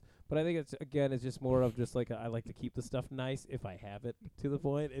me nuts. But I think it's just more of just like I like to keep the stuff nice if I have it, to the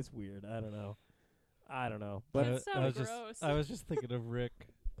point. It's weird. I don't know. But That sounds gross. I was just thinking of Rick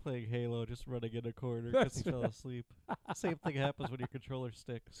playing Halo, just running in a corner 'cause he fell asleep. Same thing happens when your controller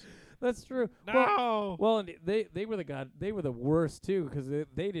sticks. That's true. No. Well, and they were the worst too, 'cause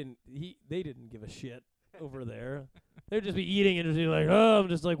they didn't give a shit over there. They'd just be eating and just be like, oh, I'm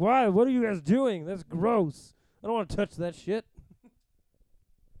just like, why? What are you guys doing? That's gross. I don't want to touch that shit.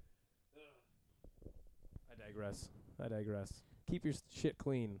 I digress. Keep your shit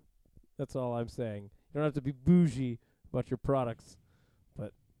clean. That's all I'm saying. You don't have to be bougie about your products,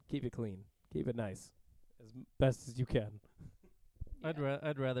 but keep it clean. Keep it nice, as best as you can. Yeah.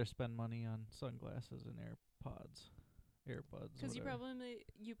 I'd rather spend money on sunglasses and earbuds. 'Cause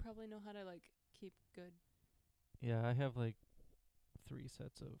you probably know how to like keep good. Yeah, I have like 3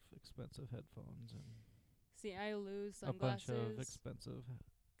 sets of expensive headphones and See, I lose a sunglasses. bunch of expensive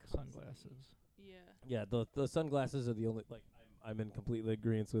sunglasses. Yeah. Yeah, the sunglasses are the only, like, I'm in complete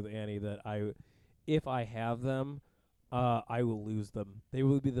agreement with Annie that if I have them, I will lose them. They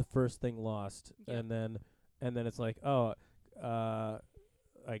will be the first thing lost, Yep. and then it's like, oh,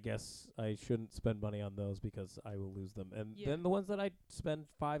 I guess I shouldn't spend money on those because I will lose them. And then the ones that I spend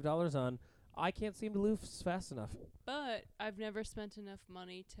 $5 on, I can't seem to lose fast enough. But I've never spent enough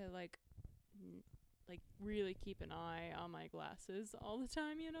money to like really keep an eye on my glasses all the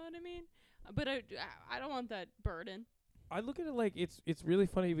time. You know what I mean? But I don't want that burden. I look at it like it's really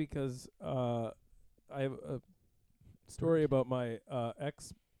funny because I have a story about my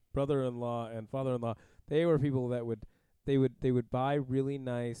ex brother-in-law and father-in-law. They were people that would buy really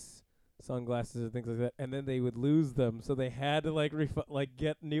nice sunglasses and things like that, and then they would lose them, so they had to like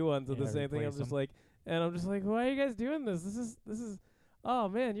get new ones of the same thing. I'm just like, why are you guys doing this? This is oh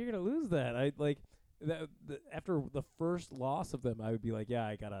man, you're gonna lose that. I like that after the first loss of them, I would be like, yeah,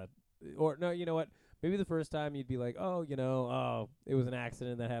 I gotta or no, you know what? Maybe the first time you'd be like, oh, it was an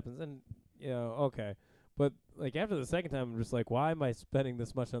accident that happens, and okay. But like after the second time, I'm just like, why am I spending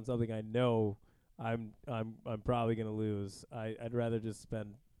this much on something I know I'm probably gonna lose? I'd rather just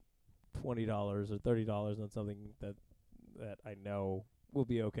spend $20 or $30 on something that I know will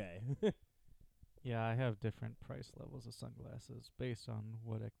be okay. Yeah, I have different price levels of sunglasses based on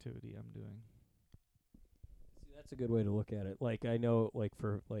what activity I'm doing. See, that's a good way to look at it. Like I know, like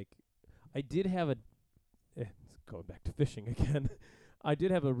for like, I did have a going back to fishing again. I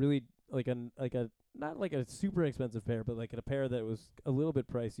did have a really like a not like a super expensive pair, but like a pair that was a little bit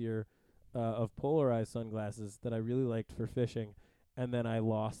pricier of polarized sunglasses that I really liked for fishing, and then I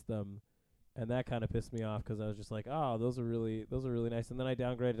lost them, and that kind of pissed me off because I was just like, oh, those are really nice, and then I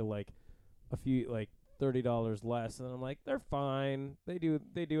downgraded to like a few like $30 less, and I'm like, they're fine, they do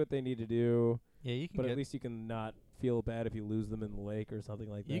what they need to do. Yeah, you can. But at least you can not feel bad if you lose them in the lake or something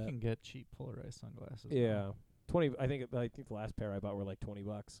like that. You can get cheap polarized sunglasses. Yeah. 20 I think the last pair I bought were like $20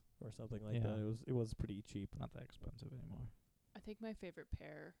 or something like that. It was pretty cheap. Not that expensive anymore. I think my favorite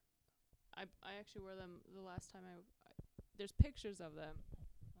pair, I actually wore them the last time there's pictures of them.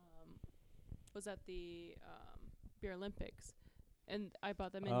 Was at the Beer Olympics, and I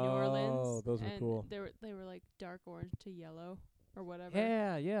bought them in New Orleans. Oh, those were cool. They were like dark orange to yellow or whatever.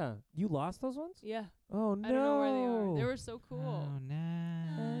 Yeah. You lost those ones? Yeah. Oh no. I don't know where they are. They were so cool. Oh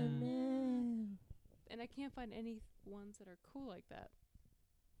no. And I can't find any ones that are cool like that.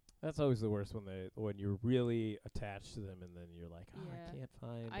 That's always the worst when you're really attached to them, and then you're like, Yeah. I can't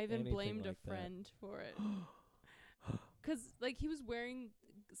find. I even anything blamed like a friend for it. 'Cause like he was wearing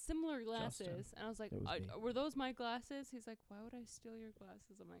similar glasses, Justin. and I was like, It was me. were those my glasses? He's like, why would I steal your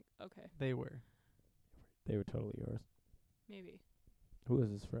glasses? I'm like, okay, They were. They were totally yours. maybe. Who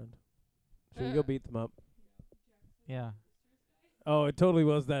is his friend? Should we go beat them up? Yeah. Oh, it totally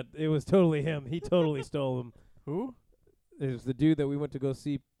was that. It was totally him. He totally stole them. Who? It was the dude that we went to go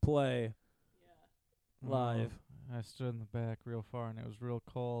see play live. Oh, I stood in the back real far, and it was real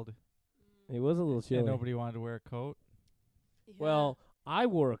cold. It was a little chilly. And nobody wanted to wear a coat. Yeah. Well, I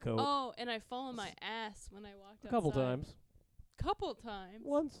wore a coat Oh, and I fall on my ass when I walked a couple outside. times. Couple times.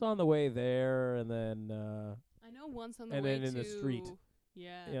 Once on the way there, and then I know once on the and way then in to the street.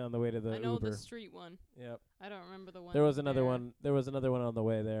 Yeah. On the way to the I know Uber. the street one. Yep. I don't remember the one. There was another there. one. There was another one on the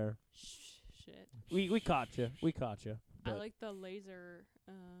way there. Shit. We caught you. We caught you. I like the laser,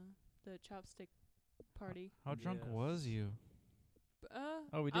 the chopstick party. How drunk Yes. was you?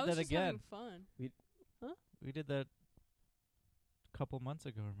 Oh, we I did was that just having again. fun. We did that a couple months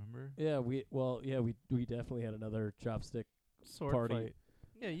ago, remember? Yeah, we definitely had another chopstick Sword party. fight.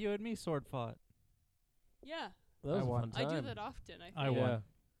 Yeah, you and me sword fought. Yeah, That was I a won. fun time. I do that often. I think. I won. Yeah.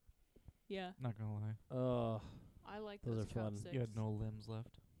 Yeah, Not gonna lie. Oh. I like Those those are fun. chopsticks. You had no limbs left.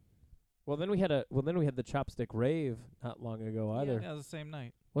 Well, then we had the chopstick rave not long ago Yeah. either. Yeah, it was the same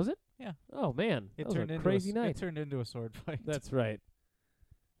night. Was it? Yeah. Oh man, It that was turned a into crazy It night. turned into a sword fight. That's right.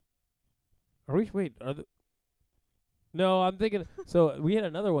 No, I'm thinking. So we had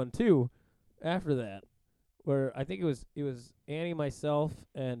another one too, after that, where I think it was Annie, myself,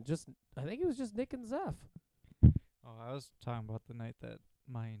 and I think it was just Nick and Zeph. Oh, I was talking about the night that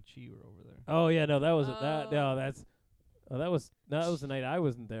Mai and Chi were over there. Oh yeah, no, that was that. Oh. No, that was the night I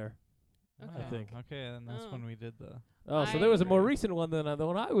wasn't there. Okay. I think. Okay, and that's when we did the. Oh, so I there was a more agree. recent one than the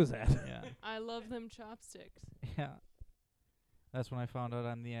one I was at. Yeah. I love them chopsticks. Yeah. That's when I found out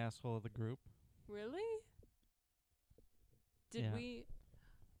I'm the asshole of the group. Really? Did Yeah. we?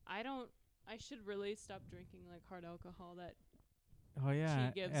 I should really stop drinking like hard alcohol. That Oh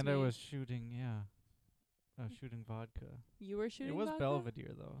yeah, gives and I me. was shooting. Yeah. I was shooting vodka. you were shooting. It was vodka?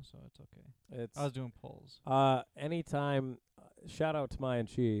 Belvedere though, so it's okay. It's I was doing pulls. anytime. Shout out to Mai and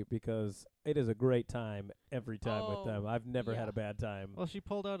Chi because it is a great time every time with Oh, them. I've never had yeah. a bad time. Well, she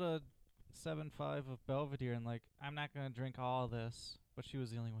pulled out a 7.5 of Belvedere and like, I'm not gonna drink all this, but she was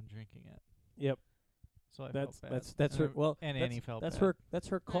the only one drinking it. Yep. So I That's felt bad. that's And her. Well, and that's, Annie felt that's bad.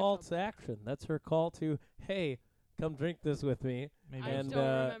 her call felt to action. That's her call to, hey, come drink this with me. Maybe I And, don't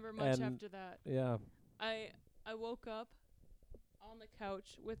remember much and- after that. Yeah. I woke up on the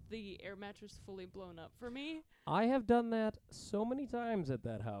couch with the air mattress fully blown up for me. I have done that so many times at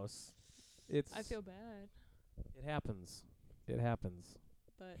that house. I feel bad, It happens. It happens.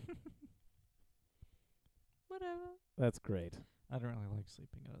 but whatever. That's great. I don't really like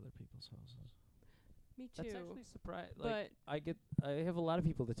sleeping at other people's houses. Me too. That's actually surprising. but I have a lot of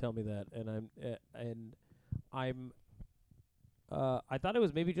people to tell me that, and I thought it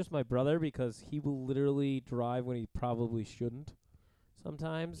was maybe just my brother because he will literally drive when he probably shouldn't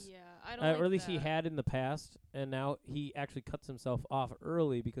sometimes. yeah, I don't like or at least that. he had in the past, and now he actually cuts himself off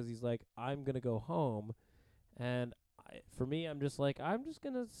early because he's like, I'm gonna go home, and for me, I'm just like, I'm just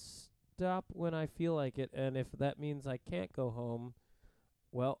gonna stop when I feel like it, and if that means I can't go home,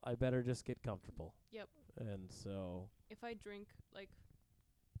 well, I better just get comfortable. Yep. And so. If I drink, like,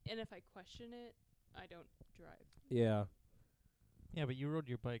 and if I question it, I don't drive. Yeah. Yeah, but you rode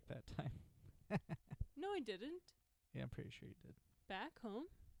your bike that time. No, I didn't. Yeah, I'm pretty sure you did. Back home?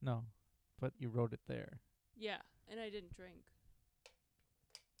 No, but you rode it there. Yeah, and I didn't drink.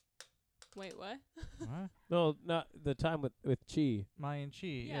 Wait, what? What? No, not the time with Chi. Mai and Chi.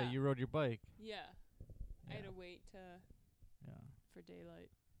 Yeah, Yeah. you rode your bike. Yeah. I had Yeah. to wait Yeah. for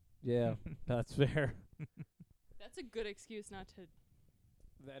daylight. Yeah, that's fair. That's a good excuse not to,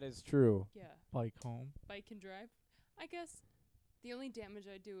 That is true. yeah, Bike home. bike and drive. I guess the only damage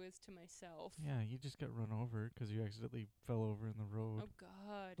I do is to myself. Yeah, you just got run over 'cause you accidentally fell over in the road. Oh,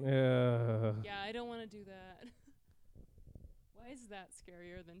 God. Yeah. Yeah, I don't want to do that. Why is that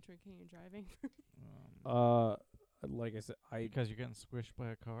scarier than drinking and driving? Like I said, Because you're getting squished by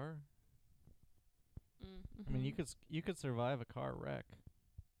a car. I mean, you could survive a car wreck.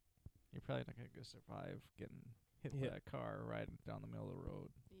 You're probably not gonna survive getting hit by a car riding down the middle of the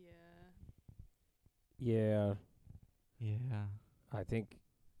road. Yeah. Yeah. Yeah. I think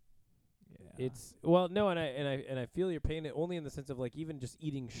Yeah. it's no, and I feel your pain only in the sense of like even just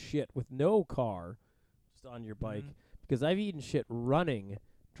eating shit with no car, just on your bike, because I've eaten shit running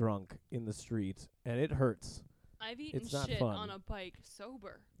drunk in the street and it hurts. I've eaten It's not shit fun. on a bike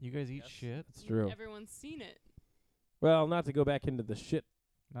sober. You guys eat shit? It's true. Everyone's seen it. Well, not to go back into the shit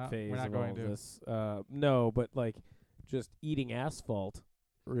phase we're not of all going of to. this. No, but like just eating asphalt,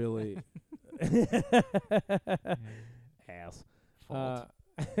 really. Ass. Fault.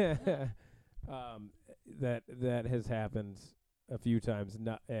 That has happened a few times.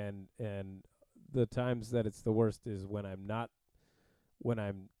 And the times that it's the worst is when I'm not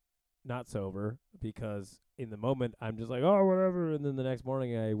sober, because in the moment I'm just like, oh, whatever, and then the next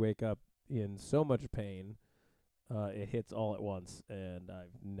morning I wake up in so much pain. It hits all at once, and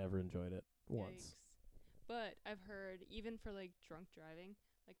I've never enjoyed it once. Yikes. But I've heard, even for like drunk driving,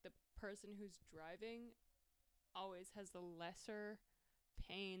 like the person who's driving always has the lesser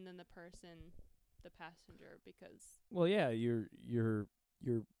pain than the passenger, because Well, yeah, your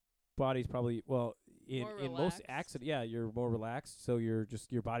body's probably in More most relaxed. accidents, yeah, you're more relaxed, so your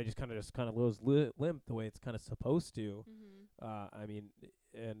body just kind of goes limp the way it's kind of supposed to. I mean,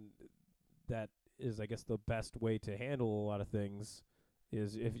 and that is, I guess, the best way to handle a lot of things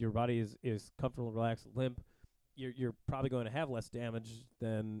is if your body is comfortable, relaxed, limp, you're probably going to have less damage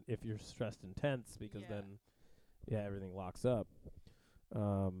than if you're stressed and tense, because then everything locks up.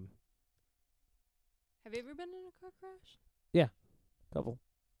 Have you ever been in a car crash? Couple.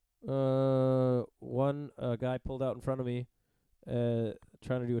 One guy pulled out in front of me,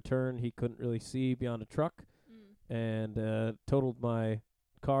 trying to do a turn. He couldn't really see beyond a truck, and totaled my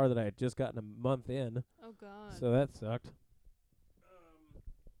car that I had just gotten a month in. Oh, God. So that sucked.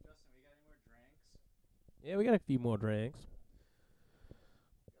 Justin, we got any more drinks? Yeah, we got a few more drinks.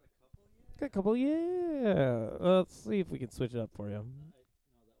 Got a couple, yeah. Let's see if we can switch it up for you. No, that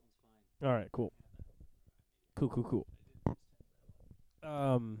one's fine. All right, cool. Cool.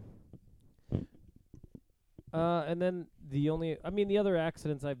 And then the other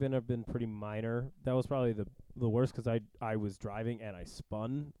accidents I've been have been pretty minor. That was probably the worst, 'cause I was driving and I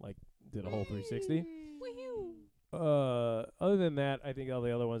spun, like did a whole 360. Woohoo! Other than that, I think all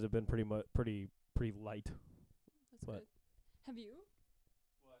the other ones have been pretty light. That's But- good. Have you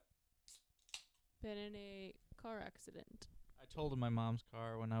been in a car accident? I totaled my mom's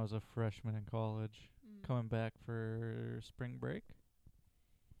car when I was a freshman in college, coming back for spring break.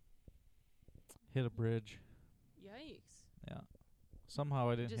 Hit a bridge. Yikes. Yeah. Somehow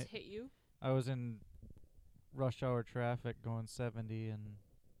I It didn't just hit. hit you? I was in rush hour traffic going 70, and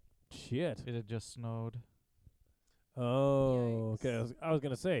Shit. it had just snowed. Oh, Yikes. okay. I was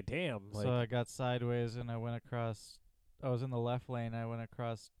gonna say, damn. So I got sideways and I went across. I was in the left lane. I went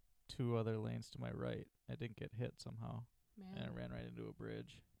across 2 other lanes to my right. I didn't get hit somehow, Man. and I ran right into a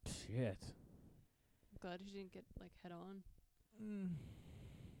bridge. shit. I'm glad you didn't get, like, head on.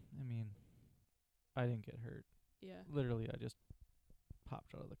 I mean, I didn't get hurt. Yeah. Literally, I just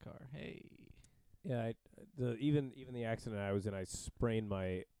popped out of the car. Hey. Yeah, even the accident I was in, I sprained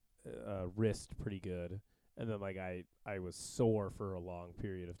my wrist pretty good, and then like I was sore for a long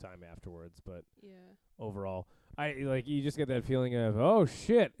period of time afterwards. But Yeah. overall, you just get that feeling of, oh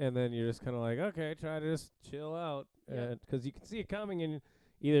shit, and then you're just kind of like, okay, try to just chill out, Yep. 'cause you can see it coming, and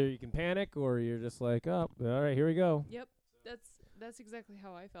either you can panic or you're just like, oh, all right, here we go. Yep. That's exactly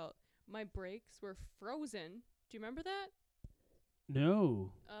how I felt. my brakes were frozen. Do you remember that?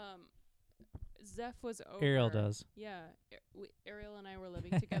 No. Zeph was over. Ariel does. Yeah. Ariel and I were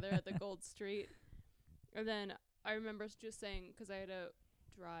living together at the Gold Street. And then I remember just saying, because I had to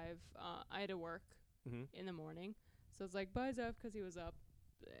drive, I had to work in the morning. So I was like, bye, Zeph, because he was up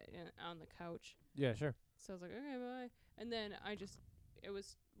on the couch. Yeah, sure. So I was like, okay, bye. And then it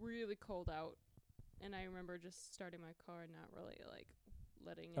was really cold out. And I remember just starting my car and not really, like,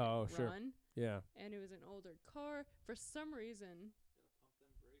 letting it run. Sure. Yeah. And it was an older car. For some reason,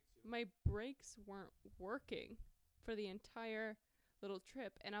 my brakes weren't working for the entire little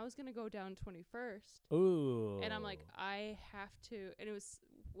trip. And I was going to go down 21st. Ooh. And I'm like, I have to. And it was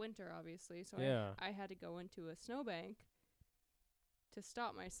winter, obviously. So I had to go into a snowbank to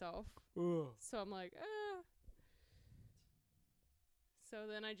stop myself. Ooh. So I'm like, So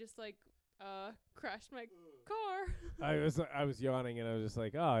then I just, like, crashed my car. I was yawning and I was just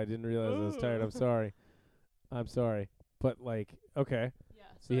like, oh, I didn't realize I was tired. I'm sorry. But like, okay. Yeah.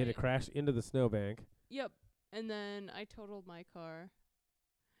 So you had to crash into the snowbank. Yep. And then I totaled my car.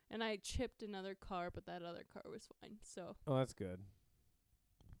 And I chipped another car, but that other car was fine. So. Oh, that's good.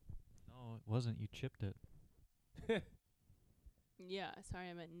 No, it wasn't. You chipped it. Yeah. Sorry,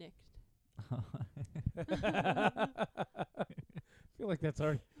 I meant nicked. I feel like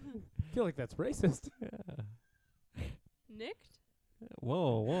that's racist. Yeah. Nicked?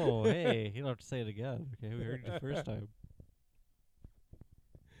 Whoa, hey, you don't have to say it again. Okay, we heard you the first time.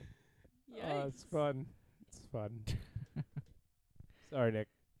 Yikes. It's fun. Sorry, Nick.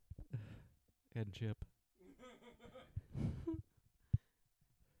 And Chip.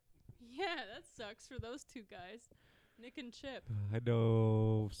 Yeah, that sucks for those two guys. Nick and Chip. I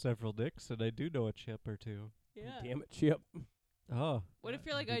know several Nicks, and I do know a Chip or two. Yeah. Damn it, Chip. Oh. What if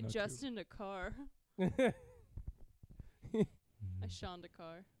you're like, I just in a car? I shunned a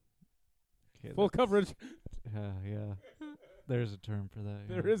car. Okay, Full coverage. Yeah. There's a term for that.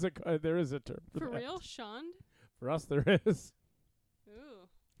 There is a term For that. real? Shunned? For us, there is. Ooh.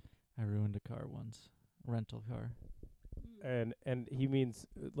 I ruined a car once. Rental car. And he means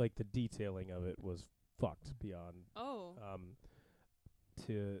like the detailing of it was fucked beyond. Oh.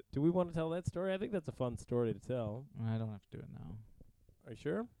 Do we want to tell that story? I think that's a fun story to tell. I don't have to do it now. Are you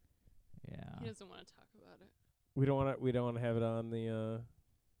sure? Yeah. He doesn't want to talk about it. We don't want to have it on the.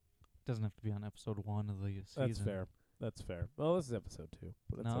 Doesn't have to be on episode 1 of the season. That's fair. Well, this is episode 2,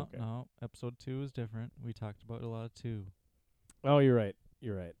 but that's okay. No. Episode 2 is different. We talked about a lot of 2. Oh, you're right.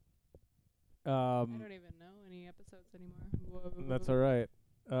 I don't even know any episodes anymore. Whoa. That's all right.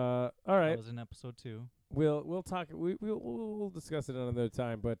 All right. That was in episode 2. We'll talk. We'll discuss it another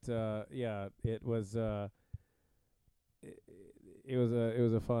time. But yeah, it was it was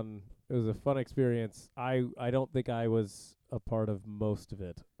a fun experience. I don't think I was a part of most of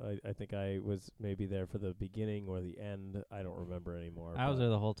it. I think I was maybe there for the beginning or the end. I don't remember anymore. I was there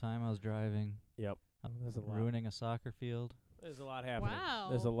the whole time. I was driving. Yep. There's a lot. Ruining a soccer field. There's a lot happening. Wow.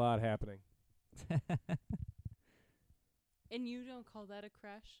 There's a lot happening. And you don't call that a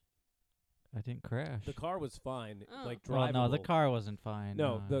crash? I didn't crash. The car was fine, Oh. like Well, drivable. no, the car wasn't fine.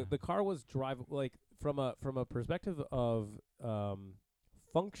 No, the car was drivable. Like from a perspective of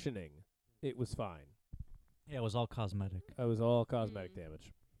functioning, it was fine. Yeah, it was all cosmetic. It was all cosmetic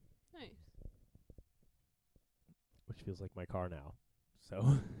damage, Nice. which feels like my car now.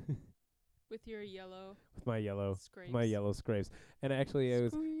 So With your yellow with my yellow scrapes. scrapes, and actually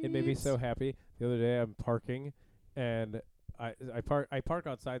it made me so happy. The other day I'm parking, and I park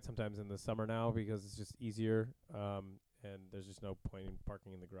outside sometimes in the summer now because it's just easier. And there's just no point in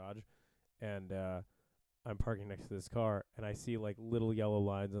parking in the garage, and I'm parking next to this car, and I see like little yellow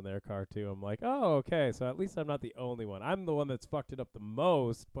lines on their car too. I'm like, oh, okay, so at least I'm not the only one. I'm the one that's fucked it up the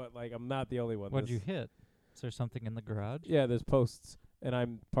most, but like I'm not the only one. What'd you hit? Is there something in the garage? Yeah, there's posts, and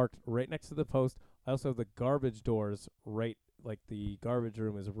I'm parked right next to the post. I also have the garbage doors right, like the garbage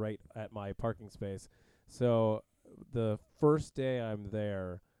room is right at my parking space. So the first day I'm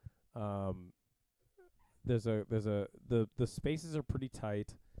there, the spaces are pretty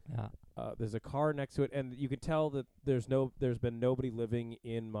tight. Yeah. There's a car next to it, and you can tell that there's been nobody living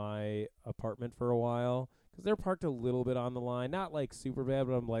in my apartment for a while, 'cause they're parked a little bit on the line, not like super bad,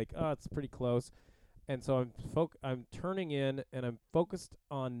 but I'm like, oh, it's pretty close. And so I'm turning in, and I'm focused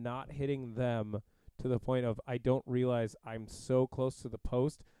on not hitting them to the point of I don't realize I'm so close to the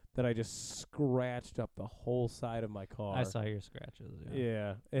post that I just scratched up the whole side of my car. I saw your scratches.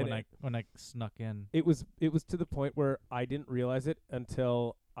 Yeah. And When I snuck in. it was to the point where I didn't realize it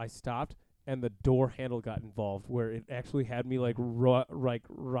until I stopped and the door handle got involved, where it actually had me like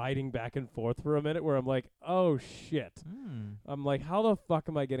riding back and forth for a minute, where I'm like, oh shit. I'm like, how the fuck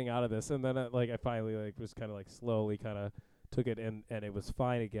am I getting out of this? And then I finally like was kind of like slowly kind of took it and it was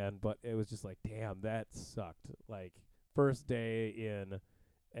fine again, but it was just like, damn, that sucked. Like first day in,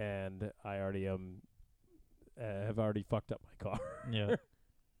 and I already have already fucked up my car. Yeah.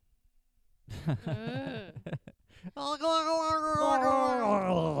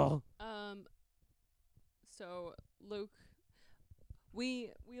 So Luke,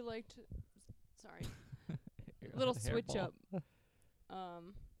 we liked. Sorry, little switch up.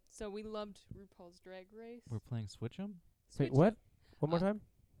 So we loved RuPaul's Drag Race. We're playing Switch 'em? Wait, what? One more time?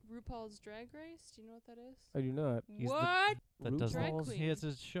 RuPaul's Drag Race. Do you know what that is? I do not. What? That does Drag not. queen. He has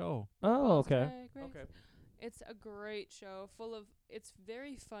his show. Oh, RuPaul's okay. Drag Race. Okay. It's a great show, full of. It's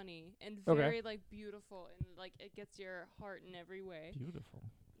very funny and Okay. very like beautiful, and like it gets your heart in every way. Beautiful.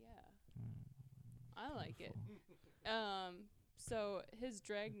 Yeah, I like it. So his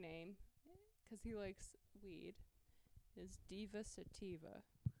drag name, 'cause he likes weed, is Diva Sativa.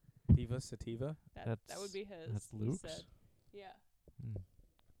 Diva Sativa? That would be his. That's he Luke's? said. Yeah.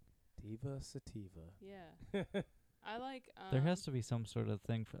 Diva Sativa. Yeah. I like. There has to be some sort of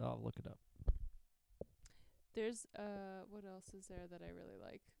thing for. I'll look it up. There's what else is there that I really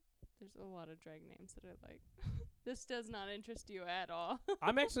like? There's a lot of drag names that I like. This does not interest you at all.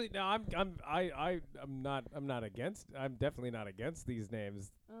 I'm actually no. I'm not against. I'm definitely not against these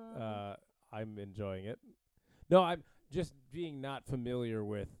names. I'm enjoying it. No, I'm just being not familiar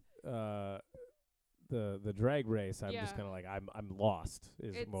with the drag race. I'm just kind of like I'm lost.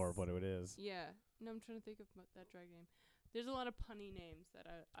 Is more of what it is. Yeah. No, I'm trying to think of that drag name. There's a lot of punny names that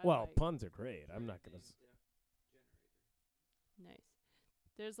I well, like. puns are great. I'm not gonna. Nice.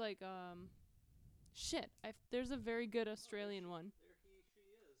 There's like there's a very good Australian one.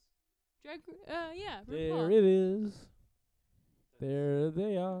 There he, she is. Drag yeah, RuPaul. There it is. There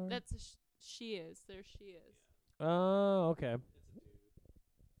they are. That's she is. There she is. Oh, okay.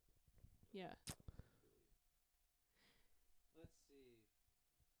 Yeah.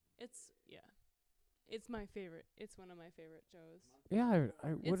 Let's see. It's my favorite. It's one of my favorite shows. Yeah,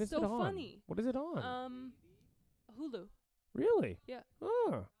 what it's is so it on? funny. What is it on? Hulu. Really? Yeah.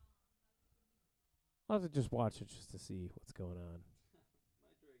 Oh. I'll have to just watch it just to see what's going on.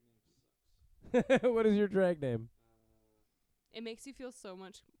 My drag name sucks. What is your drag name? It makes you feel so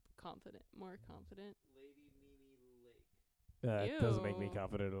much more confident. Lady Mimi Lake. It doesn't make me Ew.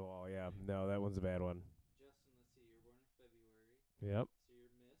 confident at all. Yeah, no, that one's a bad one. Justin, let's see. You're born in February. Yep.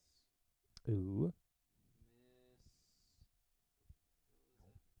 So you're Miss. Ooh.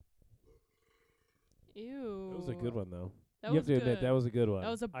 Ew. That was a good one, though. That You was have to admit, good. that was a good one. That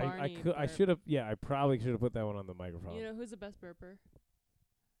was a Barney I burp. should have, I probably should have put that one on the microphone. You know who's the best burper?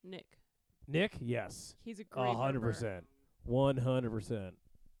 Nick. Nick? Yes. He's a great 100%. 100%.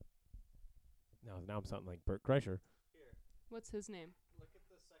 Now I'm sounding like Bert Kreischer. Here. What's his name? Look at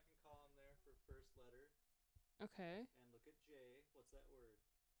the second column there for first letter. Okay. And look at J. What's that word?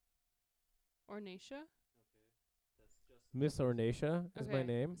 Ornacia? Okay. That's just Miss Ornacia is my Okay.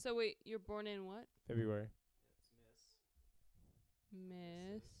 name. So wait, you're born in what? February. It's Miss.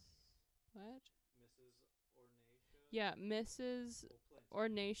 Miss. What? Mrs. Ornacia. Yeah, Mrs.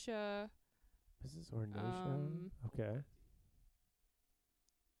 O'Plenty. Ornacia. Mrs. Ornacia. Okay.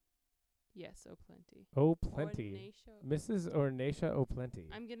 Yes, O'Plenty. Oh, plenty. Ornacia. Mrs. Ornacia O'Plenty.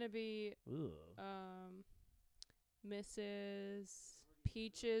 I'm gonna be Ugh. Mrs.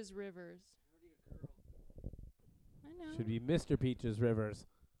 Peaches Rivers. I know. Should be Mr. Peaches Rivers.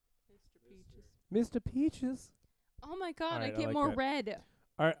 Mr. Peaches. Mr. Peaches. Oh my God! Alright, I I get like more that. red.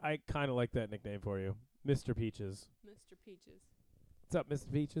 I kind of like that nickname for you, Mr. Peaches. Mr. Peaches. What's up,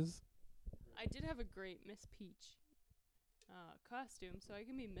 Mr. Peaches? I did have a great Miss Peach costume, so I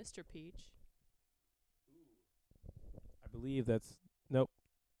can be Mr. Peach. I believe that's nope.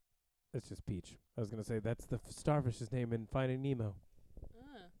 It's just Peach. I was gonna say that's the starfish's name in Finding Nemo.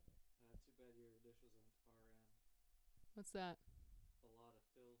 Ah, Too bad your dish was on far end. what's that? A lot of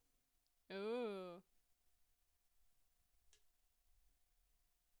filth. Oh.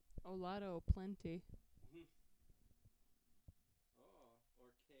 Olato plenty. Oh, or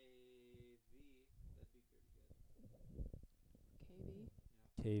KV. That'd be pretty good.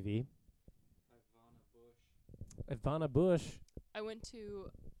 KV. KV. Ivana Bush. Ivana Bush. I went to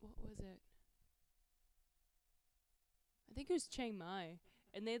what was it? I think it was Chiang Mai,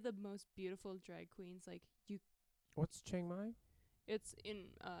 and they had the most beautiful drag queens. Like What's Chiang Mai? it's in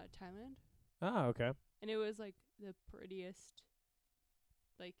Thailand, Ah, okay. and it was like the prettiest,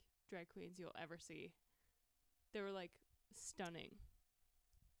 like drag queens you'll ever see. They were like stunning.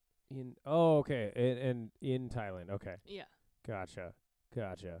 Okay, and in Thailand. Okay, Yeah. gotcha.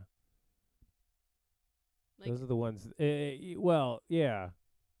 Like Those are the ones. Well, yeah.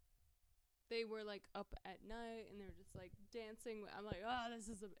 they were like up at night and they were just like dancing. I'm like, this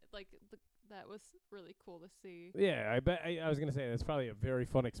is that was really cool to see. Yeah, I bet. I was gonna say that's probably a very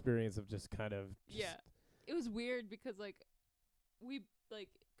fun experience of just kind of. Yeah, it was weird because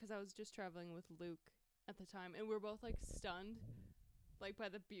because I was just traveling with Luke at the time, and we were both like stunned, like by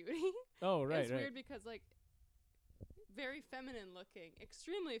the beauty. Oh right, It's right. weird because like very feminine looking,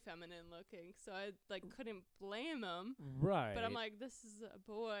 extremely feminine looking. So I like couldn't blame him. Right. But I'm like, this is a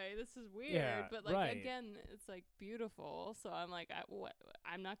boy. This is weird. Yeah, but like right. again, it's like beautiful. So I'm like,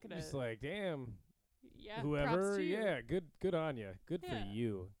 I'm not gonna. Just like, damn. Yeah. Props Whoever. to you. Yeah. Good on you. Good for Yeah.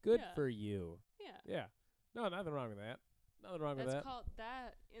 you. Good Yeah. for you. Yeah. Yeah. No, nothing wrong with that. Nothing wrong with That's that. called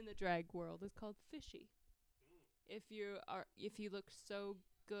that in the drag world is called fishy. If you look so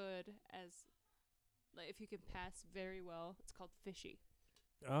good as like if you can pass very well, it's called fishy.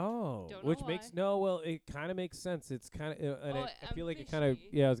 Oh, Don't know which why. makes well, it kind of makes sense. It's kind of, and I I'm feel like it kind of, fishy.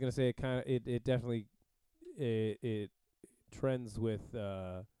 yeah. I was gonna say it definitely, it trends with.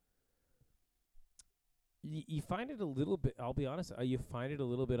 You find it a little bit. I'll be honest. You find it a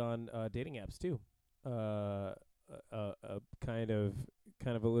little bit on dating apps too.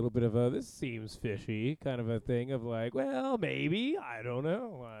 Kind of a little bit of a this seems fishy kind of a thing of like, well, maybe I don't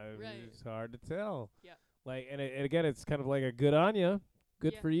know. Right. It's hard to tell. Yeah. Like, and again, it's kind of like a good on you.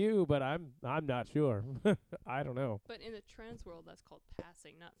 Good Yeah. for you, but I'm not sure. I don't know. But in the trans world, that's called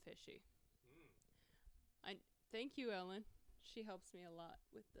passing, not fishy. I thank you, Ellen. She helps me a lot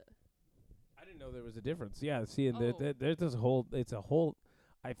with the. I didn't know there was a difference. Yeah, see, and Oh. there's this whole. It's a whole.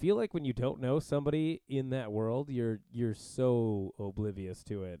 I feel like when you don't know somebody in that world, you're so oblivious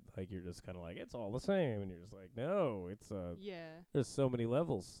to it. Like you're just kind of like it's all the same, and you're just like, no, it's Yeah. There's so many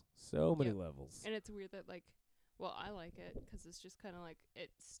levels, many Yep. levels. And it's weird that like, well, I like it 'cause it's just kind of like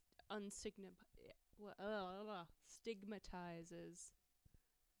it's stigmatizes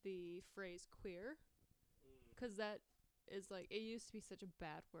the phrase queer. 'Cause that is like it used to be such a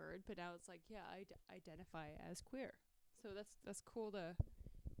bad word, but now it's like I identify as queer. So that's cool to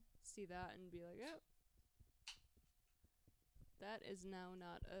see that and be like, oh, that is now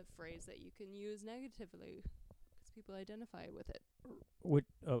not a phrase that you can use negatively 'cause people identify with it. With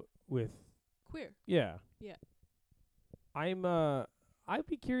Queer. yeah. Yeah. I'd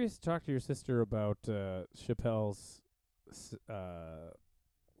be curious to talk to your sister about Chappelle's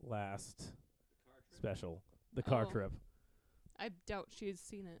last special, the car Oh. trip. I doubt she's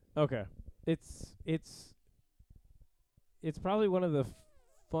seen it. Okay, it's probably one of the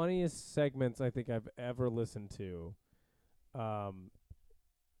funniest segments I think I've ever listened to.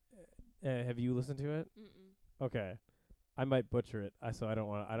 Have you listened to it? Mm-mm. Okay. I might butcher it, so I don't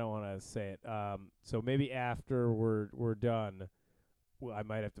want to say it. So maybe after we're done, I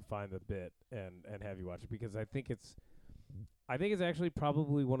might have to find the bit and have you watch it because I think it's actually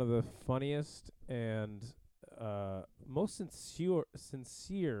probably one of the funniest and most sincere.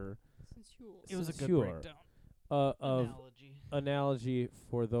 Sensual. It was a good Sure. breakdown. Of Analogy. analogy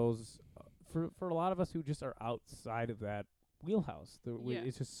for those for a lot of us who just are outside of that wheelhouse. Yeah.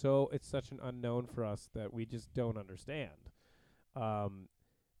 It's just it's such an unknown for us that we just don't understand. And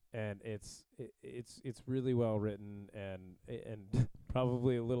it's really well written and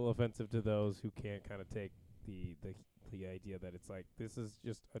probably a little offensive to those who can't kind of take the idea that it's like this is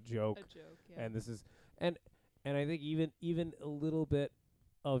just a joke. A joke, yeah. And this is and I think even a little bit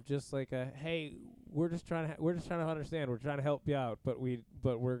of just like a hey, we're just trying to understand, we're trying to help you out, but we're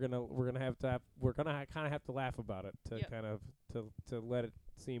gonna kind of have to laugh about it to Yep. kind of to let it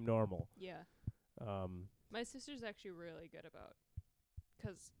seem normal. Yeah. My sister's actually really good about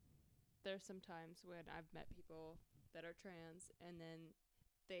 'cause there's some times when I've met people that are trans and then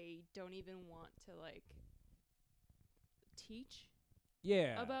they don't even want to like teach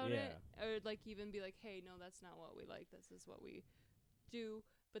Yeah. about yeah. it or like even be like, hey, no, that's not what we like, this is what we do.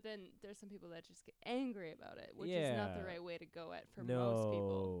 But then there's some people that just get angry about it, which is not the Yeah. right way to go at for most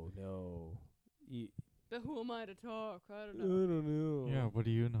people. No. But who am I to talk? I don't I know. don't know. Yeah, what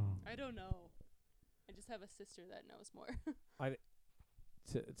do you know? I don't know. I just have a sister that knows more.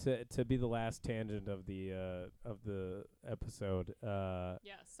 To be the last tangent of the episode. Yeah,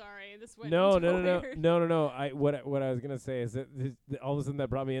 sorry, this went No. weird. What I was gonna say is that all of a sudden that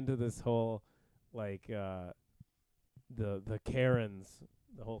brought me into this whole like the Karens,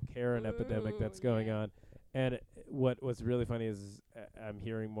 the whole Karen epidemic that's Ooh, going yeah. on, and what's really funny is I'm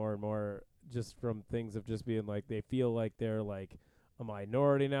hearing more and more just from things of just being like they feel like they're like a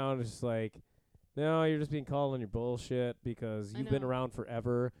minority now, and it's just like no, you're just being called on your bullshit because I you've been know. around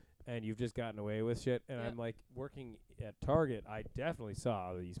forever. and you've just gotten away with shit. And Yep. I'm like, working at Target, I definitely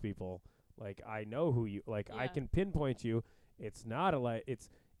saw these people. Like, I know who you, like, I Yeah. can pinpoint you. It's not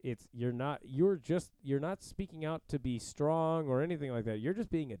you're not speaking out to be strong or anything like that. You're just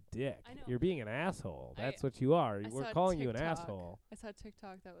being a dick. I know. You're being an asshole. I- That's what you are. I We're saw a calling you an TikTok. asshole. I saw a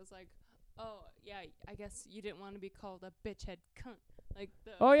TikTok that was like, oh, yeah, I guess you didn't want to be called a bitch-head cunt. Like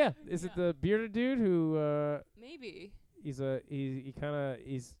the... Oh yeah, is it Yeah. the bearded dude who Maybe. he's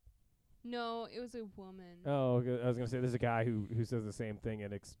No, it was a woman. oh, okay, I was gonna say there's a guy who says the same thing,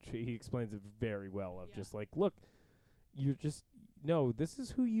 and he explains it very well. Of Yeah. just like, look, you're just no, this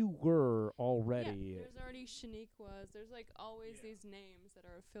is who you were already. Yeah, there's already Shaniquas. There's like always these names that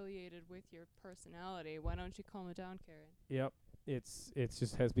are affiliated with your personality. Why don't you calm it down, Karen? Yep, it's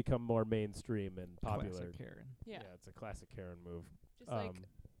just has become more mainstream and popular. Classic Karen. Yeah. It's a classic Karen move. Just like,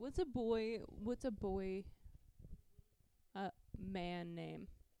 what's a boy man name?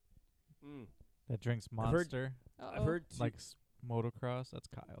 That drinks I've heard- Monster. I've heard Like motocross. That's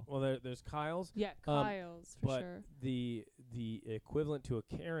Kyle. well, there's Kyle's, Yeah, Kyle's for but sure. the equivalent to a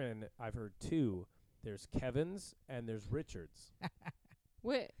Karen, I've heard two. There's Kevin's and there's Richard's.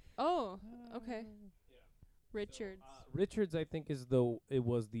 Wait. Oh, okay. Richards. Richards, I think,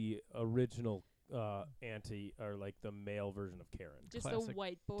 was the original anti or like the male version of Karen. Just a classic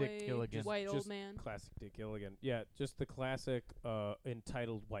white boy, Dick Gilligan. white old Just man. Classic Dick Gilligan. Yeah, just the classic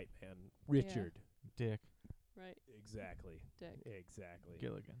entitled white man, Richard. Dick Right, Exactly. Dick. Exactly.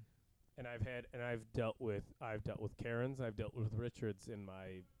 Gilligan. And I've dealt with Karens. I've dealt with Richards in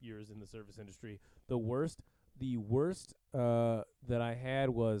my years in the service industry. The worst that I had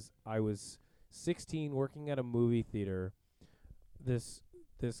was I was 16 working at a movie theater. This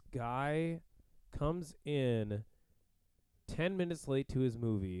guy comes in 10 minutes late to his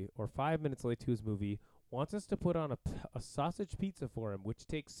movie or 5 minutes late to his movie, wants us to put on a sausage pizza for him, which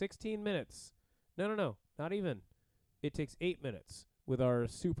takes 16 minutes. No, not even. It takes 8 minutes with our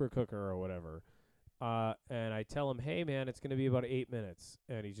super cooker or whatever. And I tell him, hey, man, it's going to be about 8 minutes.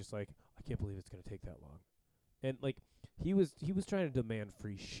 And he's just like, I can't believe it's going to take that long. And, like, he was trying to demand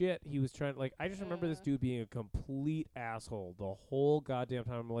free shit. He was trying, like, I just remember this dude being a complete asshole the whole goddamn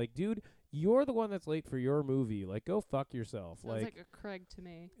time. I'm like, dude, you're the one that's late for your movie. Like, go fuck yourself. Sounds like a Craig to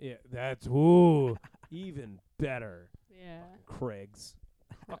me. Yeah, that's, even better. Yeah. Craig's.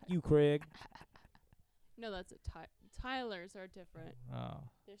 Fuck you, Craig. No, that's a Tyler's are different. Oh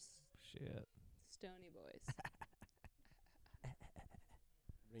They're shit. stony boys.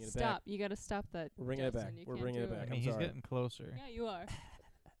 Bringing it Stop. back. You got to stop that. We're bringing it Justin. back. You We're can't bringing do it back. I I'm mean, he's sorry. getting closer. Yeah, you are.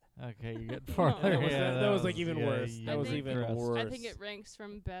 Okay, you're getting No, farther. that was like even yeah, worse. you That was think- even digressed. worse. I think it ranks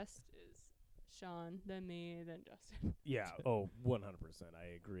from best is Shawn, then me, then Justin. Yeah. Oh, 100%.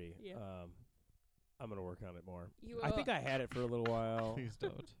 I agree. Yeah. I'm gonna work on it more. You, I think I had it for a little while. Please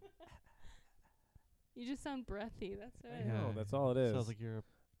don't. You just sound breathy. That's I it. know. That's all it is. Sounds like you're a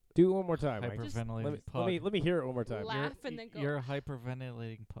Do it one more time. Mike. hyperventilating Let me pug. hear it one more time. Laugh and then go. You're a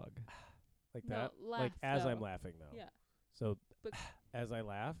hyperventilating pug. Like No, that. laugh, Like as I'm though. laughing though. Yeah. So But- as I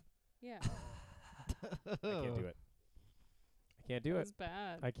laugh, Yeah. I can't do it. I can't do That it. was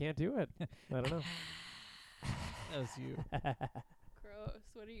bad. I can't do it. I don't know. That was you. Gross.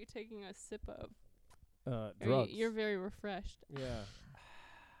 What are you taking a sip of? Drugs. You're very refreshed. Yeah.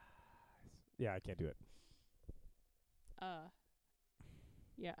 Yeah, I can't do it.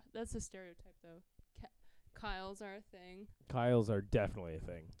 Yeah, that's a stereotype though. Kyles are a thing. Kyles are definitely a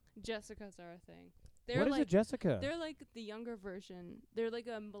thing. Jessicas are a thing. They're What is like a Jessica? they're like the younger version. They're like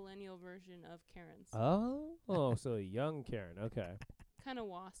a millennial version of Karens. Oh, so a young Karen. Okay. Kind of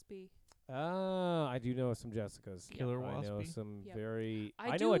waspy. I do know some Jessicas. Killer I know waspy? some Yep. very.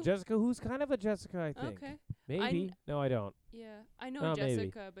 I know a do- Jessica who's kind of a Jessica. I think. Okay. Maybe. No, I don't. Yeah, I know Oh, maybe.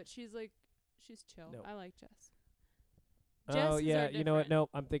 Jessica, but she's chill. No. I like Jess. Oh Jesses yeah, are you know what? different.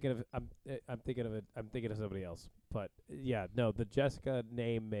 No, I'm thinking of somebody else. But yeah, no, the Jessica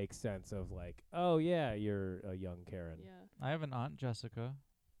name makes sense. Of like, oh yeah, you're a young Karen. Yeah. I have an aunt Jessica.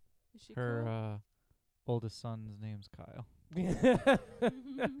 Is she Her cool? oldest son's name's Kyle. That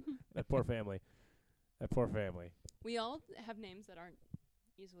poor family. That poor family. We all have names that aren't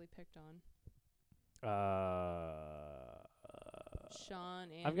easily picked on. Shawn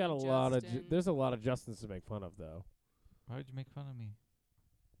and I've got a lot of. There's a lot of Justins to make fun of though. Why would you make fun of me?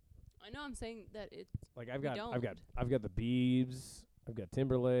 I know. I'm saying that it's Like We I've got don't. the Beebs. I've got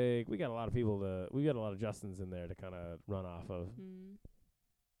Timberlake. We got a lot of people we got a lot of Justins in there to kind of run off of.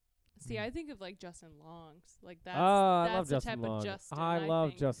 See, Mm. I think of like Justin Longs, like that's I that's love the Justin type Long. of Justin. I love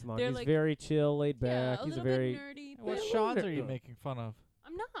think. Justin Long. They're He's like- very chill, laid Yeah, back. a He's a little very. bit nerdy. What but Yeah, Sean's well, are you no. making fun of?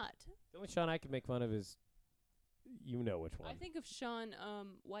 I'm not. The only Sean I can make fun of is You know which one. I think of Shawn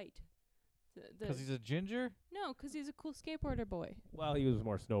White. Because he's a ginger? No, 'cause he's a cool skateboarder boy. Well, he was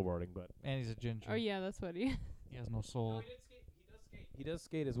more snowboarding, but And he's a ginger. Oh yeah, that's what he. He has no soul. he does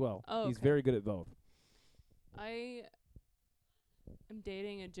skate as well. Oh, He's okay. very good at both. I am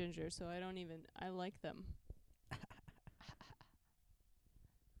dating a ginger, so I don't even. I like them.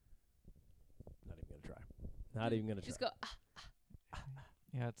 Not even gonna try. Not even gonna Just try. go.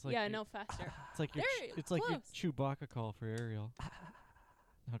 Yeah, it's like Yeah, your- no, faster. It's like your There, it's like your close. Chewbacca call for Ariel.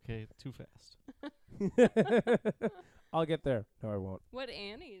 Okay, too fast. I'll get there. No, I won't. What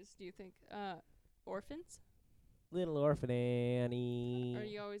Annies do you think? Orphans? Little orphan Annie. Or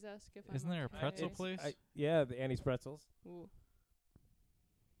you always ask if I'm Isn't there a okay? pretzel place? Yeah, the Annie's Pretzels. Ooh.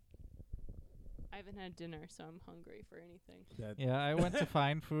 I haven't had dinner, so I'm hungry for anything. Yeah, I went to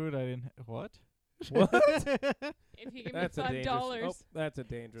find food. I didn't. What? What? If you give That's me a dangerous. $5, Oh, that's a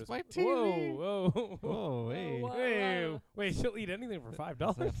dangerous. my Whoa, TV. whoa, Oh, hey. whoa. Hey, wait, she'll eat anything for Is $5.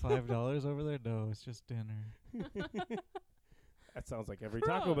 that $5 over there? No, it's just dinner. That sounds like every Bro.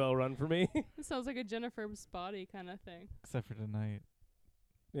 Taco Bell run for me. It sounds like a Jennifer's Body kind of thing. Except for tonight.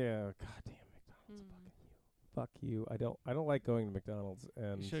 Yeah, goddamn McDonald's. Mm. Fuck you. I don't like going to McDonald's,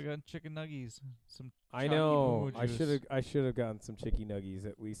 and You should have gotten chicken nuggies. Some. I chalky know moo I juice. should have gotten some chicky nuggies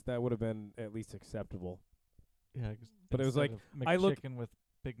at least. That would have been at least acceptable. Yeah, But it was like, I I looked- McChicken with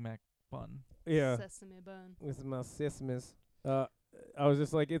Big Mac bun. Yeah, Sesame bun. with my sesames. I was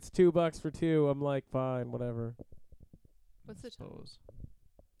just like, it's $2 for two. I'm like, fine, whatever. What's the time? suppose?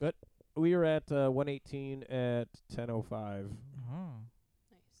 We were at 118 at 10:05. Oh.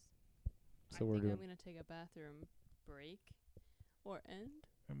 Nice. So we're I think doing. I'm gonna take a bathroom break or end.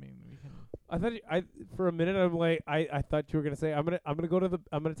 I mean, we can. I thought for a minute I'm like I thought you were gonna say I'm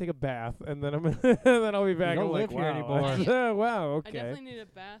gonna take a bath and then and then I'll be back. don't I'm like, live here wow. anymore. Wow. I Okay. definitely need a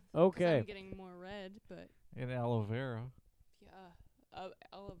bath. 'Cause Okay. I'm getting more red, but In aloe vera. yeah,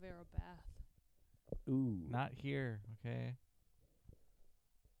 aloe vera bath. Ooh. Not here, okay?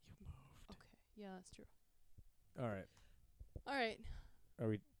 Okay, yeah, that's true. All right. All right, Are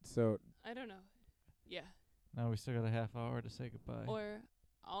we? So I don't know. Yeah, Now we still got a half hour to say goodbye. or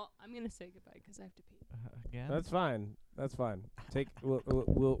I'm gonna say goodbye 'cause I have to pee. Again? that's fine. That's fine.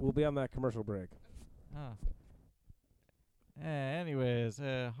 We'll be on that commercial break. Oh. Anyways,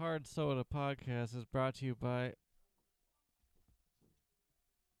 HardSota podcast is brought to you by.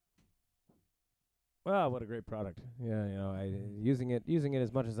 Wow, what a great product. Yeah, using it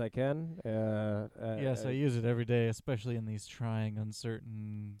as much as I can. Yes, I use it every day, especially in these trying,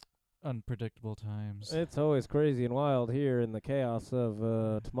 uncertain, unpredictable times. It's always crazy and wild here in the chaos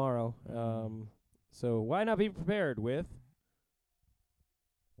of tomorrow. So why not be prepared with?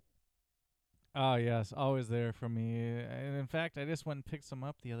 Oh yes, always there for me. And in fact, I just went and picked some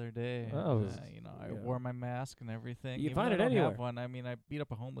up the other day. Oh, and, s- I yeah. wore my mask and everything. You can Even find though it I don't anywhere. have one. I mean, I beat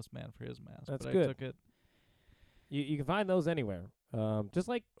up a homeless man for his mask. That's but good. I took it. You can find those anywhere. Just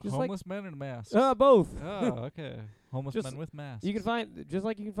like Homeless men and masks. both. Oh, okay. Homeless Just- men with masks. You can find just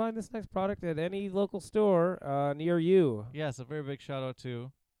like you can find this next product at any local store near you. Yes, a very big shout out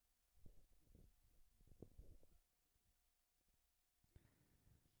to.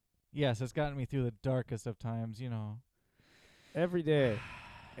 Yes, it's gotten me through the darkest of times, Every day.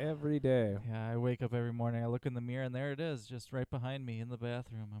 Every day. Yeah, I wake up every morning, I look in the mirror, and there it is, just right behind me in the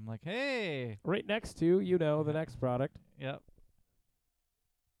bathroom. I'm like, hey! Right next to, the next product. Yep.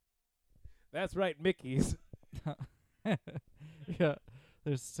 That's right, Mickey's. Yeah,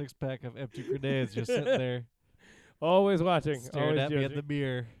 there's a 6-pack of empty grenades just sitting there, Always watching. staring always at me at judging. the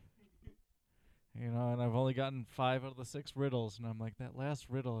mirror. And I've only gotten 5 out of the 6 riddles, and I'm like, that last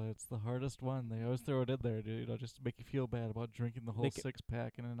riddle, it's the hardest one. They always throw it in there, just to make you feel bad about drinking the whole Make it-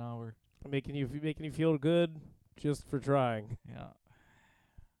 6-pack in an hour. Making you feel good just for trying. Yeah.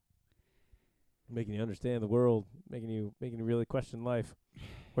 Making you understand the world. Making you really question life.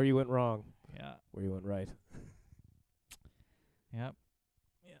 Where you went wrong. Yeah. Where you went right. Yep.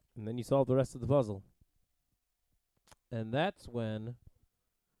 And then you solve the rest of the puzzle. And that's when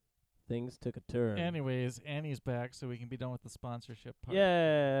things took a turn. Anyways, Annie's back, so we can be done with the sponsorship part.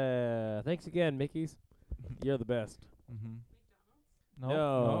 Yeah. Thanks again, Mickey's. You're the best. Mm-hmm.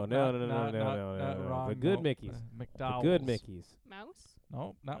 No, no. Wrong. The good nope. Mickey's. The McDowell's. good Mickey's. Mouse?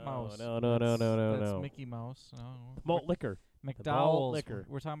 Nope, not No, Mouse. no. That's Mickey Mouse. No. Malt liquor. McDowell's. liquor.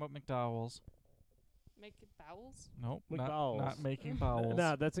 We're talking about McDowell's. Make it bowels? Nope, McDowell's. not making bowels.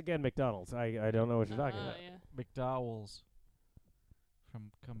 No, that's again McDonald's. I don't know what you're talking about. Yeah. McDowell's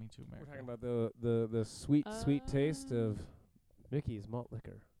from Coming to We're America. talking about the sweet taste of Mickey's malt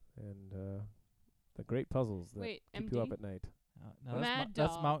liquor and the great puzzles that Wait, keep MD? you up at night. No, Mad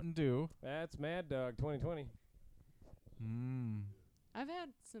that's Dog. Mountain Dew. That's Mad Dog 2020. I've had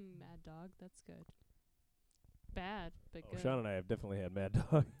some Mad Dog. That's good. Bad, but good. Sean and I have definitely had Mad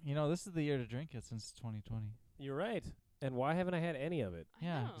Dog. You know, this is the year to drink it since 2020. You're right. And why haven't I had any of it? I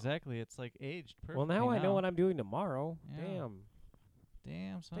Yeah, know. exactly. It's like aged perfectly. Well, now I know what I'm doing tomorrow. Yeah.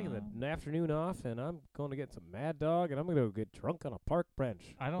 Damn, son. Taking the afternoon off, and I'm going to get some Mad Dog, and I'm going to go get drunk on a park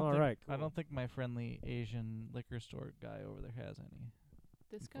bench. I All don't right, I cool. don't think my friendly Asian liquor store guy over there has any.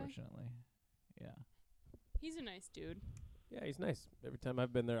 This guy? Unfortunately. Yeah. He's a nice dude. Yeah, he's nice. Every time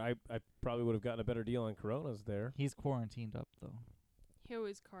I've been there, I probably would have gotten a better deal on Coronas there. He's quarantined up though. He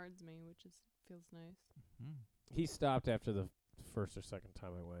always cards me, which feels nice. He stopped after the first or second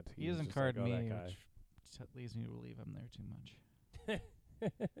time I went. He was doesn't just card like, oh, me, that guy. which leads me to believe I'm there too much.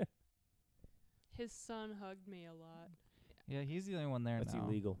 His son hugged me a lot. Yeah, he's the only one there That's now.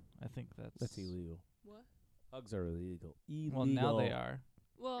 illegal. I think That's illegal. What? Hugs are illegal. Illegal. Well, now they are.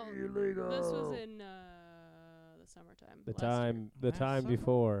 Well, Illegal. this was in the summertime. The last year. the time summer?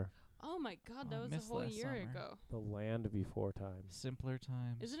 before. Oh my God, Oh, that I was missed a whole last year summer. ago. The land before time. Simpler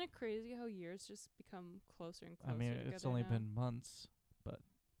times. Isn't it crazy how years just become closer and closer? I mean, it's together only now? been months.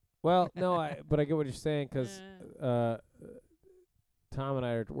 Well, no, but I get what you're saying 'cause Uh. Tom and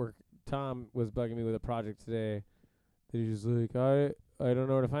I are at work. Tom was bugging me with a project today. That he's just like, I don't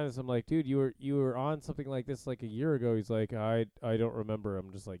know where to find this. I'm like, dude, you were on something like this like a year ago. He's like, I don't remember.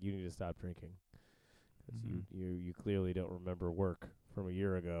 I'm just like, you need to stop drinking. 'Cause you clearly don't remember work from a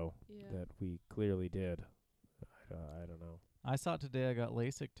year ago Yeah. that we clearly did. I don't know. I saw it today. I got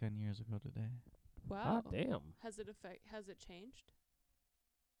LASIK 10 years ago today. Wow. God damn. Has it changed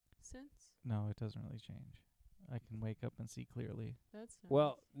since? No, it doesn't really change. I can wake up and see clearly. That's nice.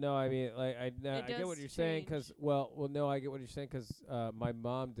 Well, no, I mean, like, I get does what you're saying 'cause change. no, I get what you're saying 'cause my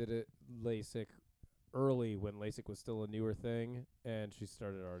mom did it LASIK early when LASIK was still a newer thing, and she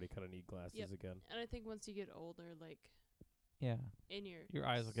started already kind of need glasses Yep. again. And I think once you get older, like Yeah. in Your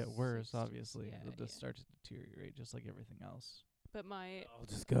eyes will get worse, 60s, obviously. yeah, They'll just yeah. Oh, start to deteriorate just like everything else. But my It all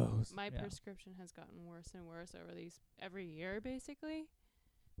just goes. my Yeah. prescription has gotten worse and worse over every year, basically.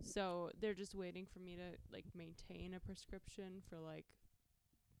 So they're just waiting for me to like maintain a prescription for like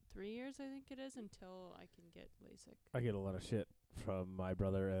 3 years, I think it is, until I can get LASIK. I get a lot of shit from my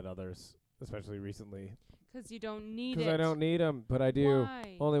brother and others, especially recently. 'Cause you don't need it. 'Cause I don't need 'em, but I do.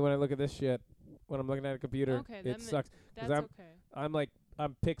 Why? Only when I look at this shit. When I'm looking at a computer, Okay, it sucks. That's I'm- okay.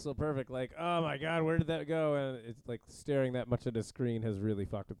 I'm pixel perfect. Like, oh my god, where did that go? And it's like staring that much at a screen has really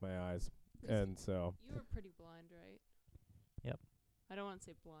fucked with my eyes. 'Cause And so, you were pretty blind, right? Yep. I don't want to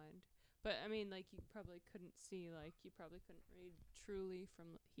say blind, but I mean, like, you probably couldn't see, like, you probably couldn't read truly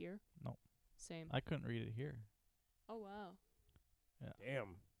from here. No. Same. I couldn't read it here. Oh, wow.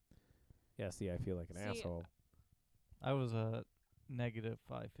 damn. Yeah, see, I feel like an See, asshole. I was a negative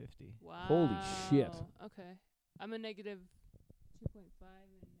 550. Wow. Holy shit. Okay. I'm a negative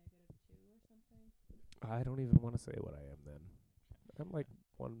 2.5 and negative 2 or something. I don't even want to say what I am then. I'm like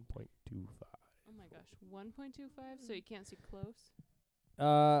 1.25. Oh, my gosh. 1.25? So you can't see close?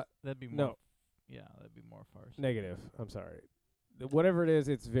 That'd be more. No. Yeah, that'd be more farce. Negative. I'm sorry. Whatever it is,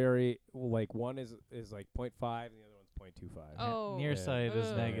 it's very, like, one is like 0.5 and the other one's 0.25. Oh. Nearsight is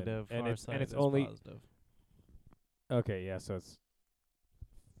Ugh. negative. And it's- Farsight and it's is only- positive. Okay, yeah, so it's,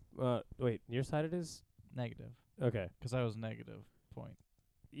 wait, nearsighted is? Negative. Okay. 'Cause I was negative point.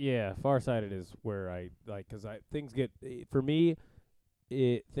 Yeah, farsighted is where I, like, 'cause things get, for me,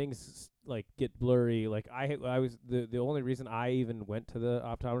 things like get blurry. Like I was the only reason I even went to the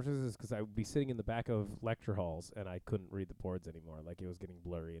optometrist is 'cause I would be sitting in the back of lecture halls and I couldn't read the boards anymore. Like it was getting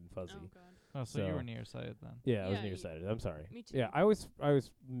blurry and fuzzy. Oh, God. Oh, so you So- were nearsighted then. Yeah, I was Yeah, nearsighted. I'm sorry. Me too. Yeah, I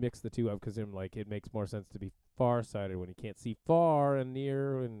always mix the two up 'cause I'm like it makes more sense to be farsighted when you can't see far and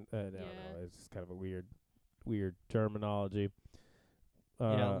near and I don't Yeah. know. It's just kind of a weird terminology.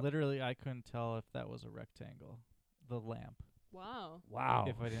 Yeah, literally, I couldn't tell if that was a rectangle. The lamp. Wow. Wow.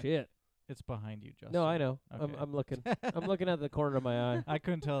 if I didn't- Shit. It's behind you, Justin. No, I know. Okay. I'm looking. I'm looking at the corner of my eye. I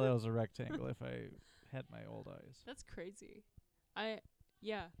couldn't tell that was a rectangle if I had my old eyes. That's crazy. I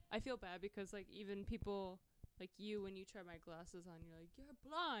feel bad because, like, even people like you, when you try my glasses on, you're like, you're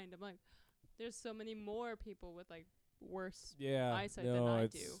blind. I'm like, there's so many more people with, like, worse Yeah. eyesight no, than I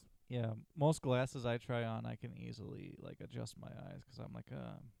it's, do. Yeah, most glasses I try on, I can easily like adjust my eyes 'cause I'm like,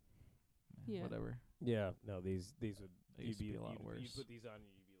 Yeah. whatever. Yeah. No, these would They used to be a lot you'd worse. put these on and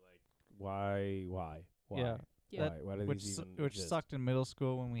you'd be like, why? Yeah. Yeah. Why do Which these even which exist? sucked in middle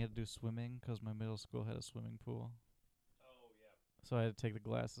school when we had to do swimming 'cause my middle school had a swimming pool. Oh yeah. So I had to take the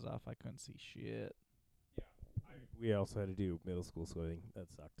glasses off. I couldn't see shit. We also had to do middle school swimming. That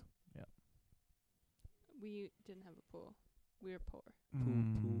sucked. We didn't have a pool. We were pool.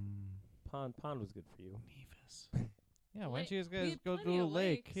 Pool. Pond was good for you. Nevis. Yeah, why don't you we guys had go to plenty a of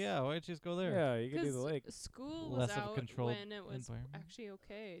lake? lakes. Yeah, why don't you just go there? Yeah, you can do the lake. School was Less of a out controlled when it was environment. actually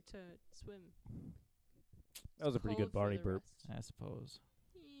okay to swim. That was a pretty good Cold for Barney the burp. rest. I suppose.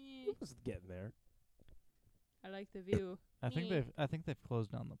 Eh, It was getting there. I like the view. I think Eh. they've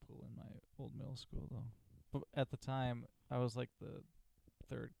closed down the pool in my old middle school though. But at the time, I was like the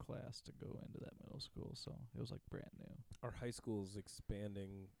third class to go into that middle school, so it was like brand new. Our high school's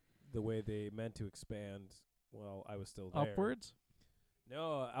expanding the way they meant to expand. Well, I was still there. Upwards?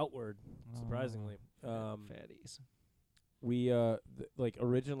 No, outward. Surprisingly, Fatties. we like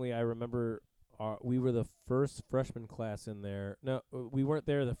originally. I remember we were the first freshman class in there. No, we weren't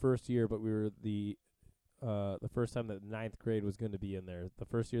there the first year, but we were the first time that ninth grade was going to be in there. The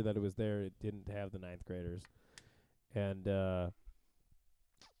first year that it was there, it didn't have the ninth graders, and the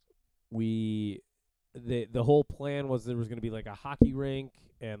whole plan was there was going to be like a hockey rink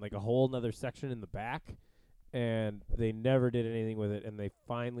and like a whole nother section in the back, and they never did anything with it. And they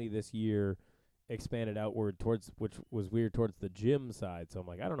finally this year expanded outward towards, which was weird, towards the gym side. So I'm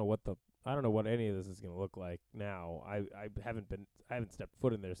like, I don't know what any of this is going to look like now. I haven't stepped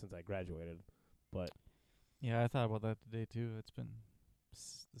foot in there since I graduated, but Yeah, I thought about that today too. It's been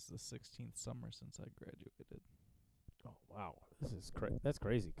this is the 16th summer since I graduated. oh wow, this is that's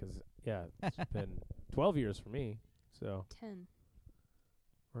crazy 'cause yeah, it's been 12 years for me. So 10.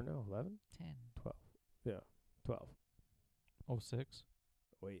 or no, 11, 10. 12. Yeah, 12. 06.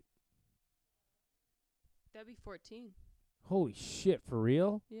 Wait, That'd be 14. holy shit, for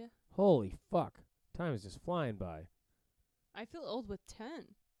real? Yeah. Holy fuck, time is just flying by. I feel old with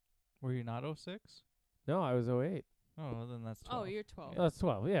 10. Were you not 06? No, I was 08. Oh, well, then that's 12. Oh, you're 12. That's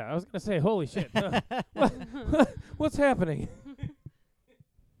 12. Yeah, I was gonna say, holy shit, what's happening?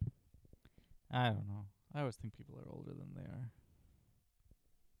 I don't know. I always think people are older than they are.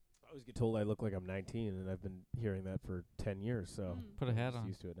 I always get told I look like I'm 19, and I've been hearing that for 10 years. So Mm. Put a I'm hat just on.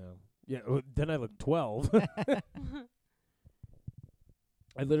 used to it now. Yeah, then I look 12.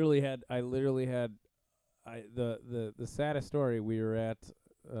 I literally had the saddest story. We were at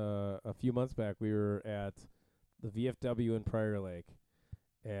a few months back. We were at the VFW in Prior Lake,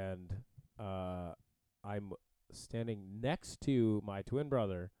 and I'm standing next to my twin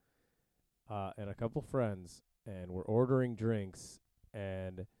brother and a couple friends, and we're ordering drinks,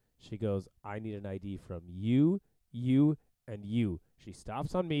 and she goes, "I need an ID from you, and you." She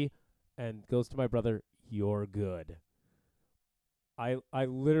stops on me and goes to my brother, "You're good." I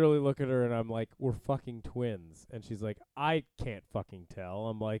literally look at her and I'm like, "We're fucking twins." And she's like, "I can't fucking tell."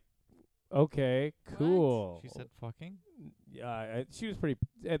 I'm like, "Okay, cool." She said fucking? Yeah, she was pretty,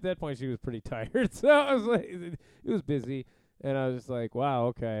 at that point she was pretty tired. So I was like, it was busy, and I was just like, "Wow,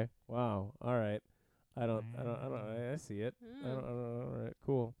 okay. Wow. All right. I see it. Mm. All right.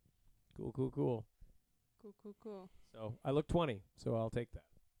 Cool. Cool. Cool. So I look 20, so I'll take that.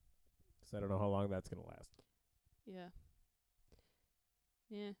 'Cause I don't know how long that's going to last. Yeah.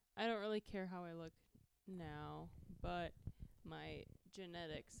 Yeah. I don't really care how I look now, but my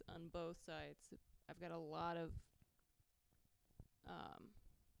genetics on both sides, I've got a lot of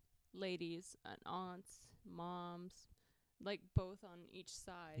ladies and aunts, moms, like both on each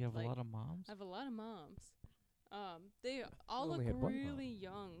side. You have like a lot of moms? I have a lot of moms. They all only look had one really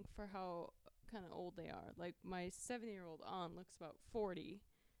young for how kind of old they are. Like my 7-year-old aunt looks about 40.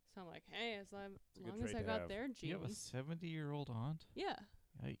 So I'm like, hey, as a good long as trait I to got have. their You have a genes. 70-year-old aunt? Yeah,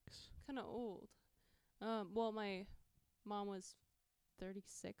 Yikes. kind of old. Well, my mom was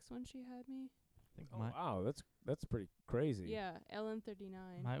 36 when she had me. I think Oh, wow, that's pretty crazy. Yeah, Ellen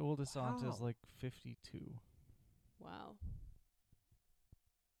 39. my oldest aunt is Wow. like 52. Wow.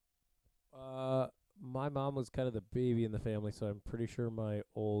 My mom was kind of the baby in the family, so I'm pretty sure my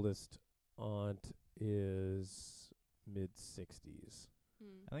oldest aunt is mid-60s.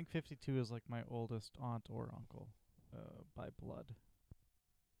 Hmm. I think 52 is like my oldest aunt or uncle by blood.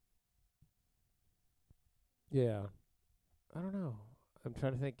 Yeah. I don't know. I'm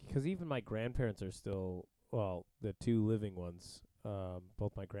trying to think, 'cause even my grandparents are still, well, the two living ones,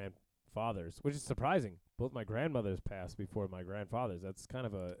 both my grandfathers, which is surprising. Both my grandmothers passed before my grandfathers. That's kind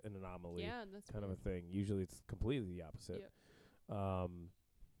of an anomaly, Yeah, that's kind of a weird. thing. Usually it's completely the opposite. Yep.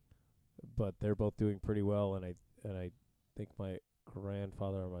 But they're both doing pretty well, and I think my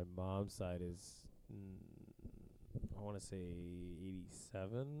grandfather on my mom's side is, I want to say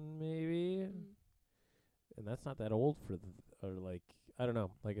 87 maybe. Mm. And that's not that old for or like, I don't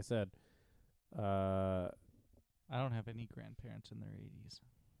know. Like I said, I don't have any grandparents in their 80s.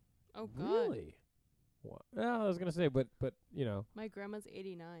 Oh God. really? Well, I was gonna say, but you know. My grandma's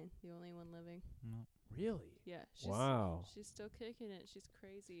 89, the only one living. No. Really? Yeah. Wow. She's still kicking it. She's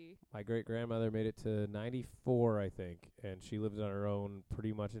crazy. My great grandmother made it to 94, I think, and she lived on her own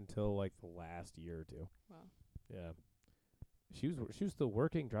pretty much until like the last year or two. Wow. Yeah. She was still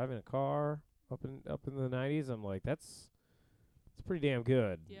working, driving a car up in the 90s. I'm like, that's pretty damn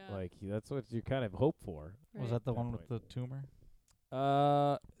good. Yeah. Like that's what you kind of hope for. Right. Was that the That one point. with the tumor?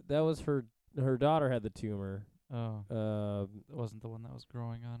 That was her daughter had the tumor. Oh. It wasn't the one that was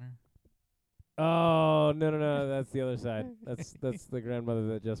growing on her. Oh no, that's the other side. That's the grandmother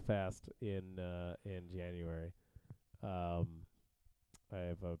that just passed in January. I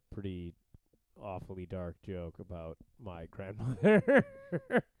have a pretty awfully dark joke about my grandmother.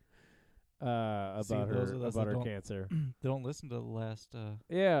 About her cancer. They don't listen to the last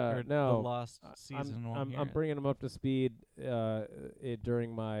Yeah, or no. the lost season. I'm bringing them up to speed.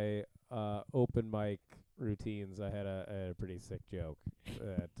 During my open mic routines, I had a pretty sick joke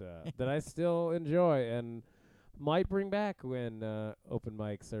that I still enjoy and might bring back when open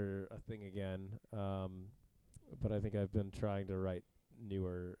mics are a thing again. But I think I've been trying to write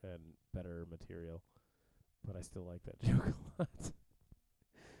newer and better material. But I still like that joke a lot.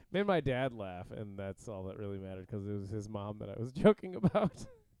 Made my dad laugh, and that's all that really mattered, 'cause it was his mom that I was joking about.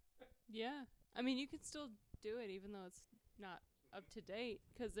 Yeah. I mean, you could still do it even though it's not up to date,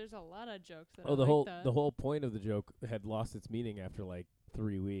 'cause there's a lot of jokes that The that. whole point of the joke had lost its meaning after like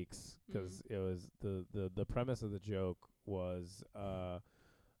 3 weeks, 'cause it was the premise of the joke was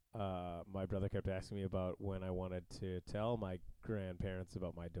my brother kept asking me about when I wanted to tell my grandparents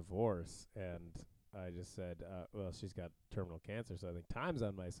about my divorce, and I just said, well, she's got terminal cancer, so I think time's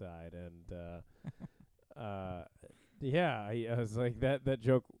on my side. And yeah, I was like, that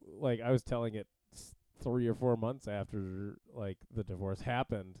joke, like, I was telling it 3 or 4 months after, like, the divorce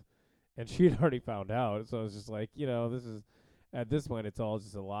happened, and she'd already found out. So I was just like, this is, at this point, it's all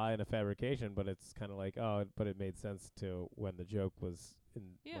just a lie and a fabrication, but it's kind of like, but it made sense to when the joke was,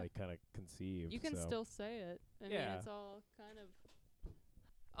 like, kind of conceived. You can still say it. I mean, it's all kind of...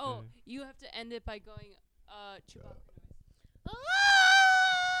 Oh, you have to end it by going, Chewbacca noise.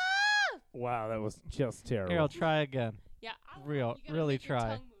 Wow, that was just terrible. Here, I'll try again. Yeah, really try.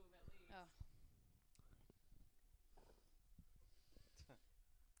 Tongue move at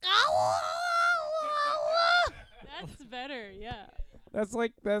least. That's better, yeah.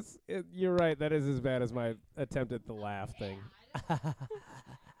 You're right. That is as bad as my attempt at the laugh thing.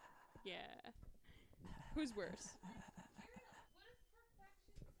 Yeah. Who's worse?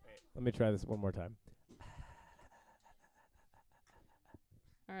 Let me try this one more time.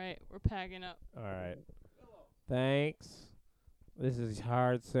 All right, we're packing up. All right. Thanks. This is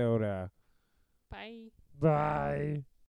HardSota. Bye. Bye.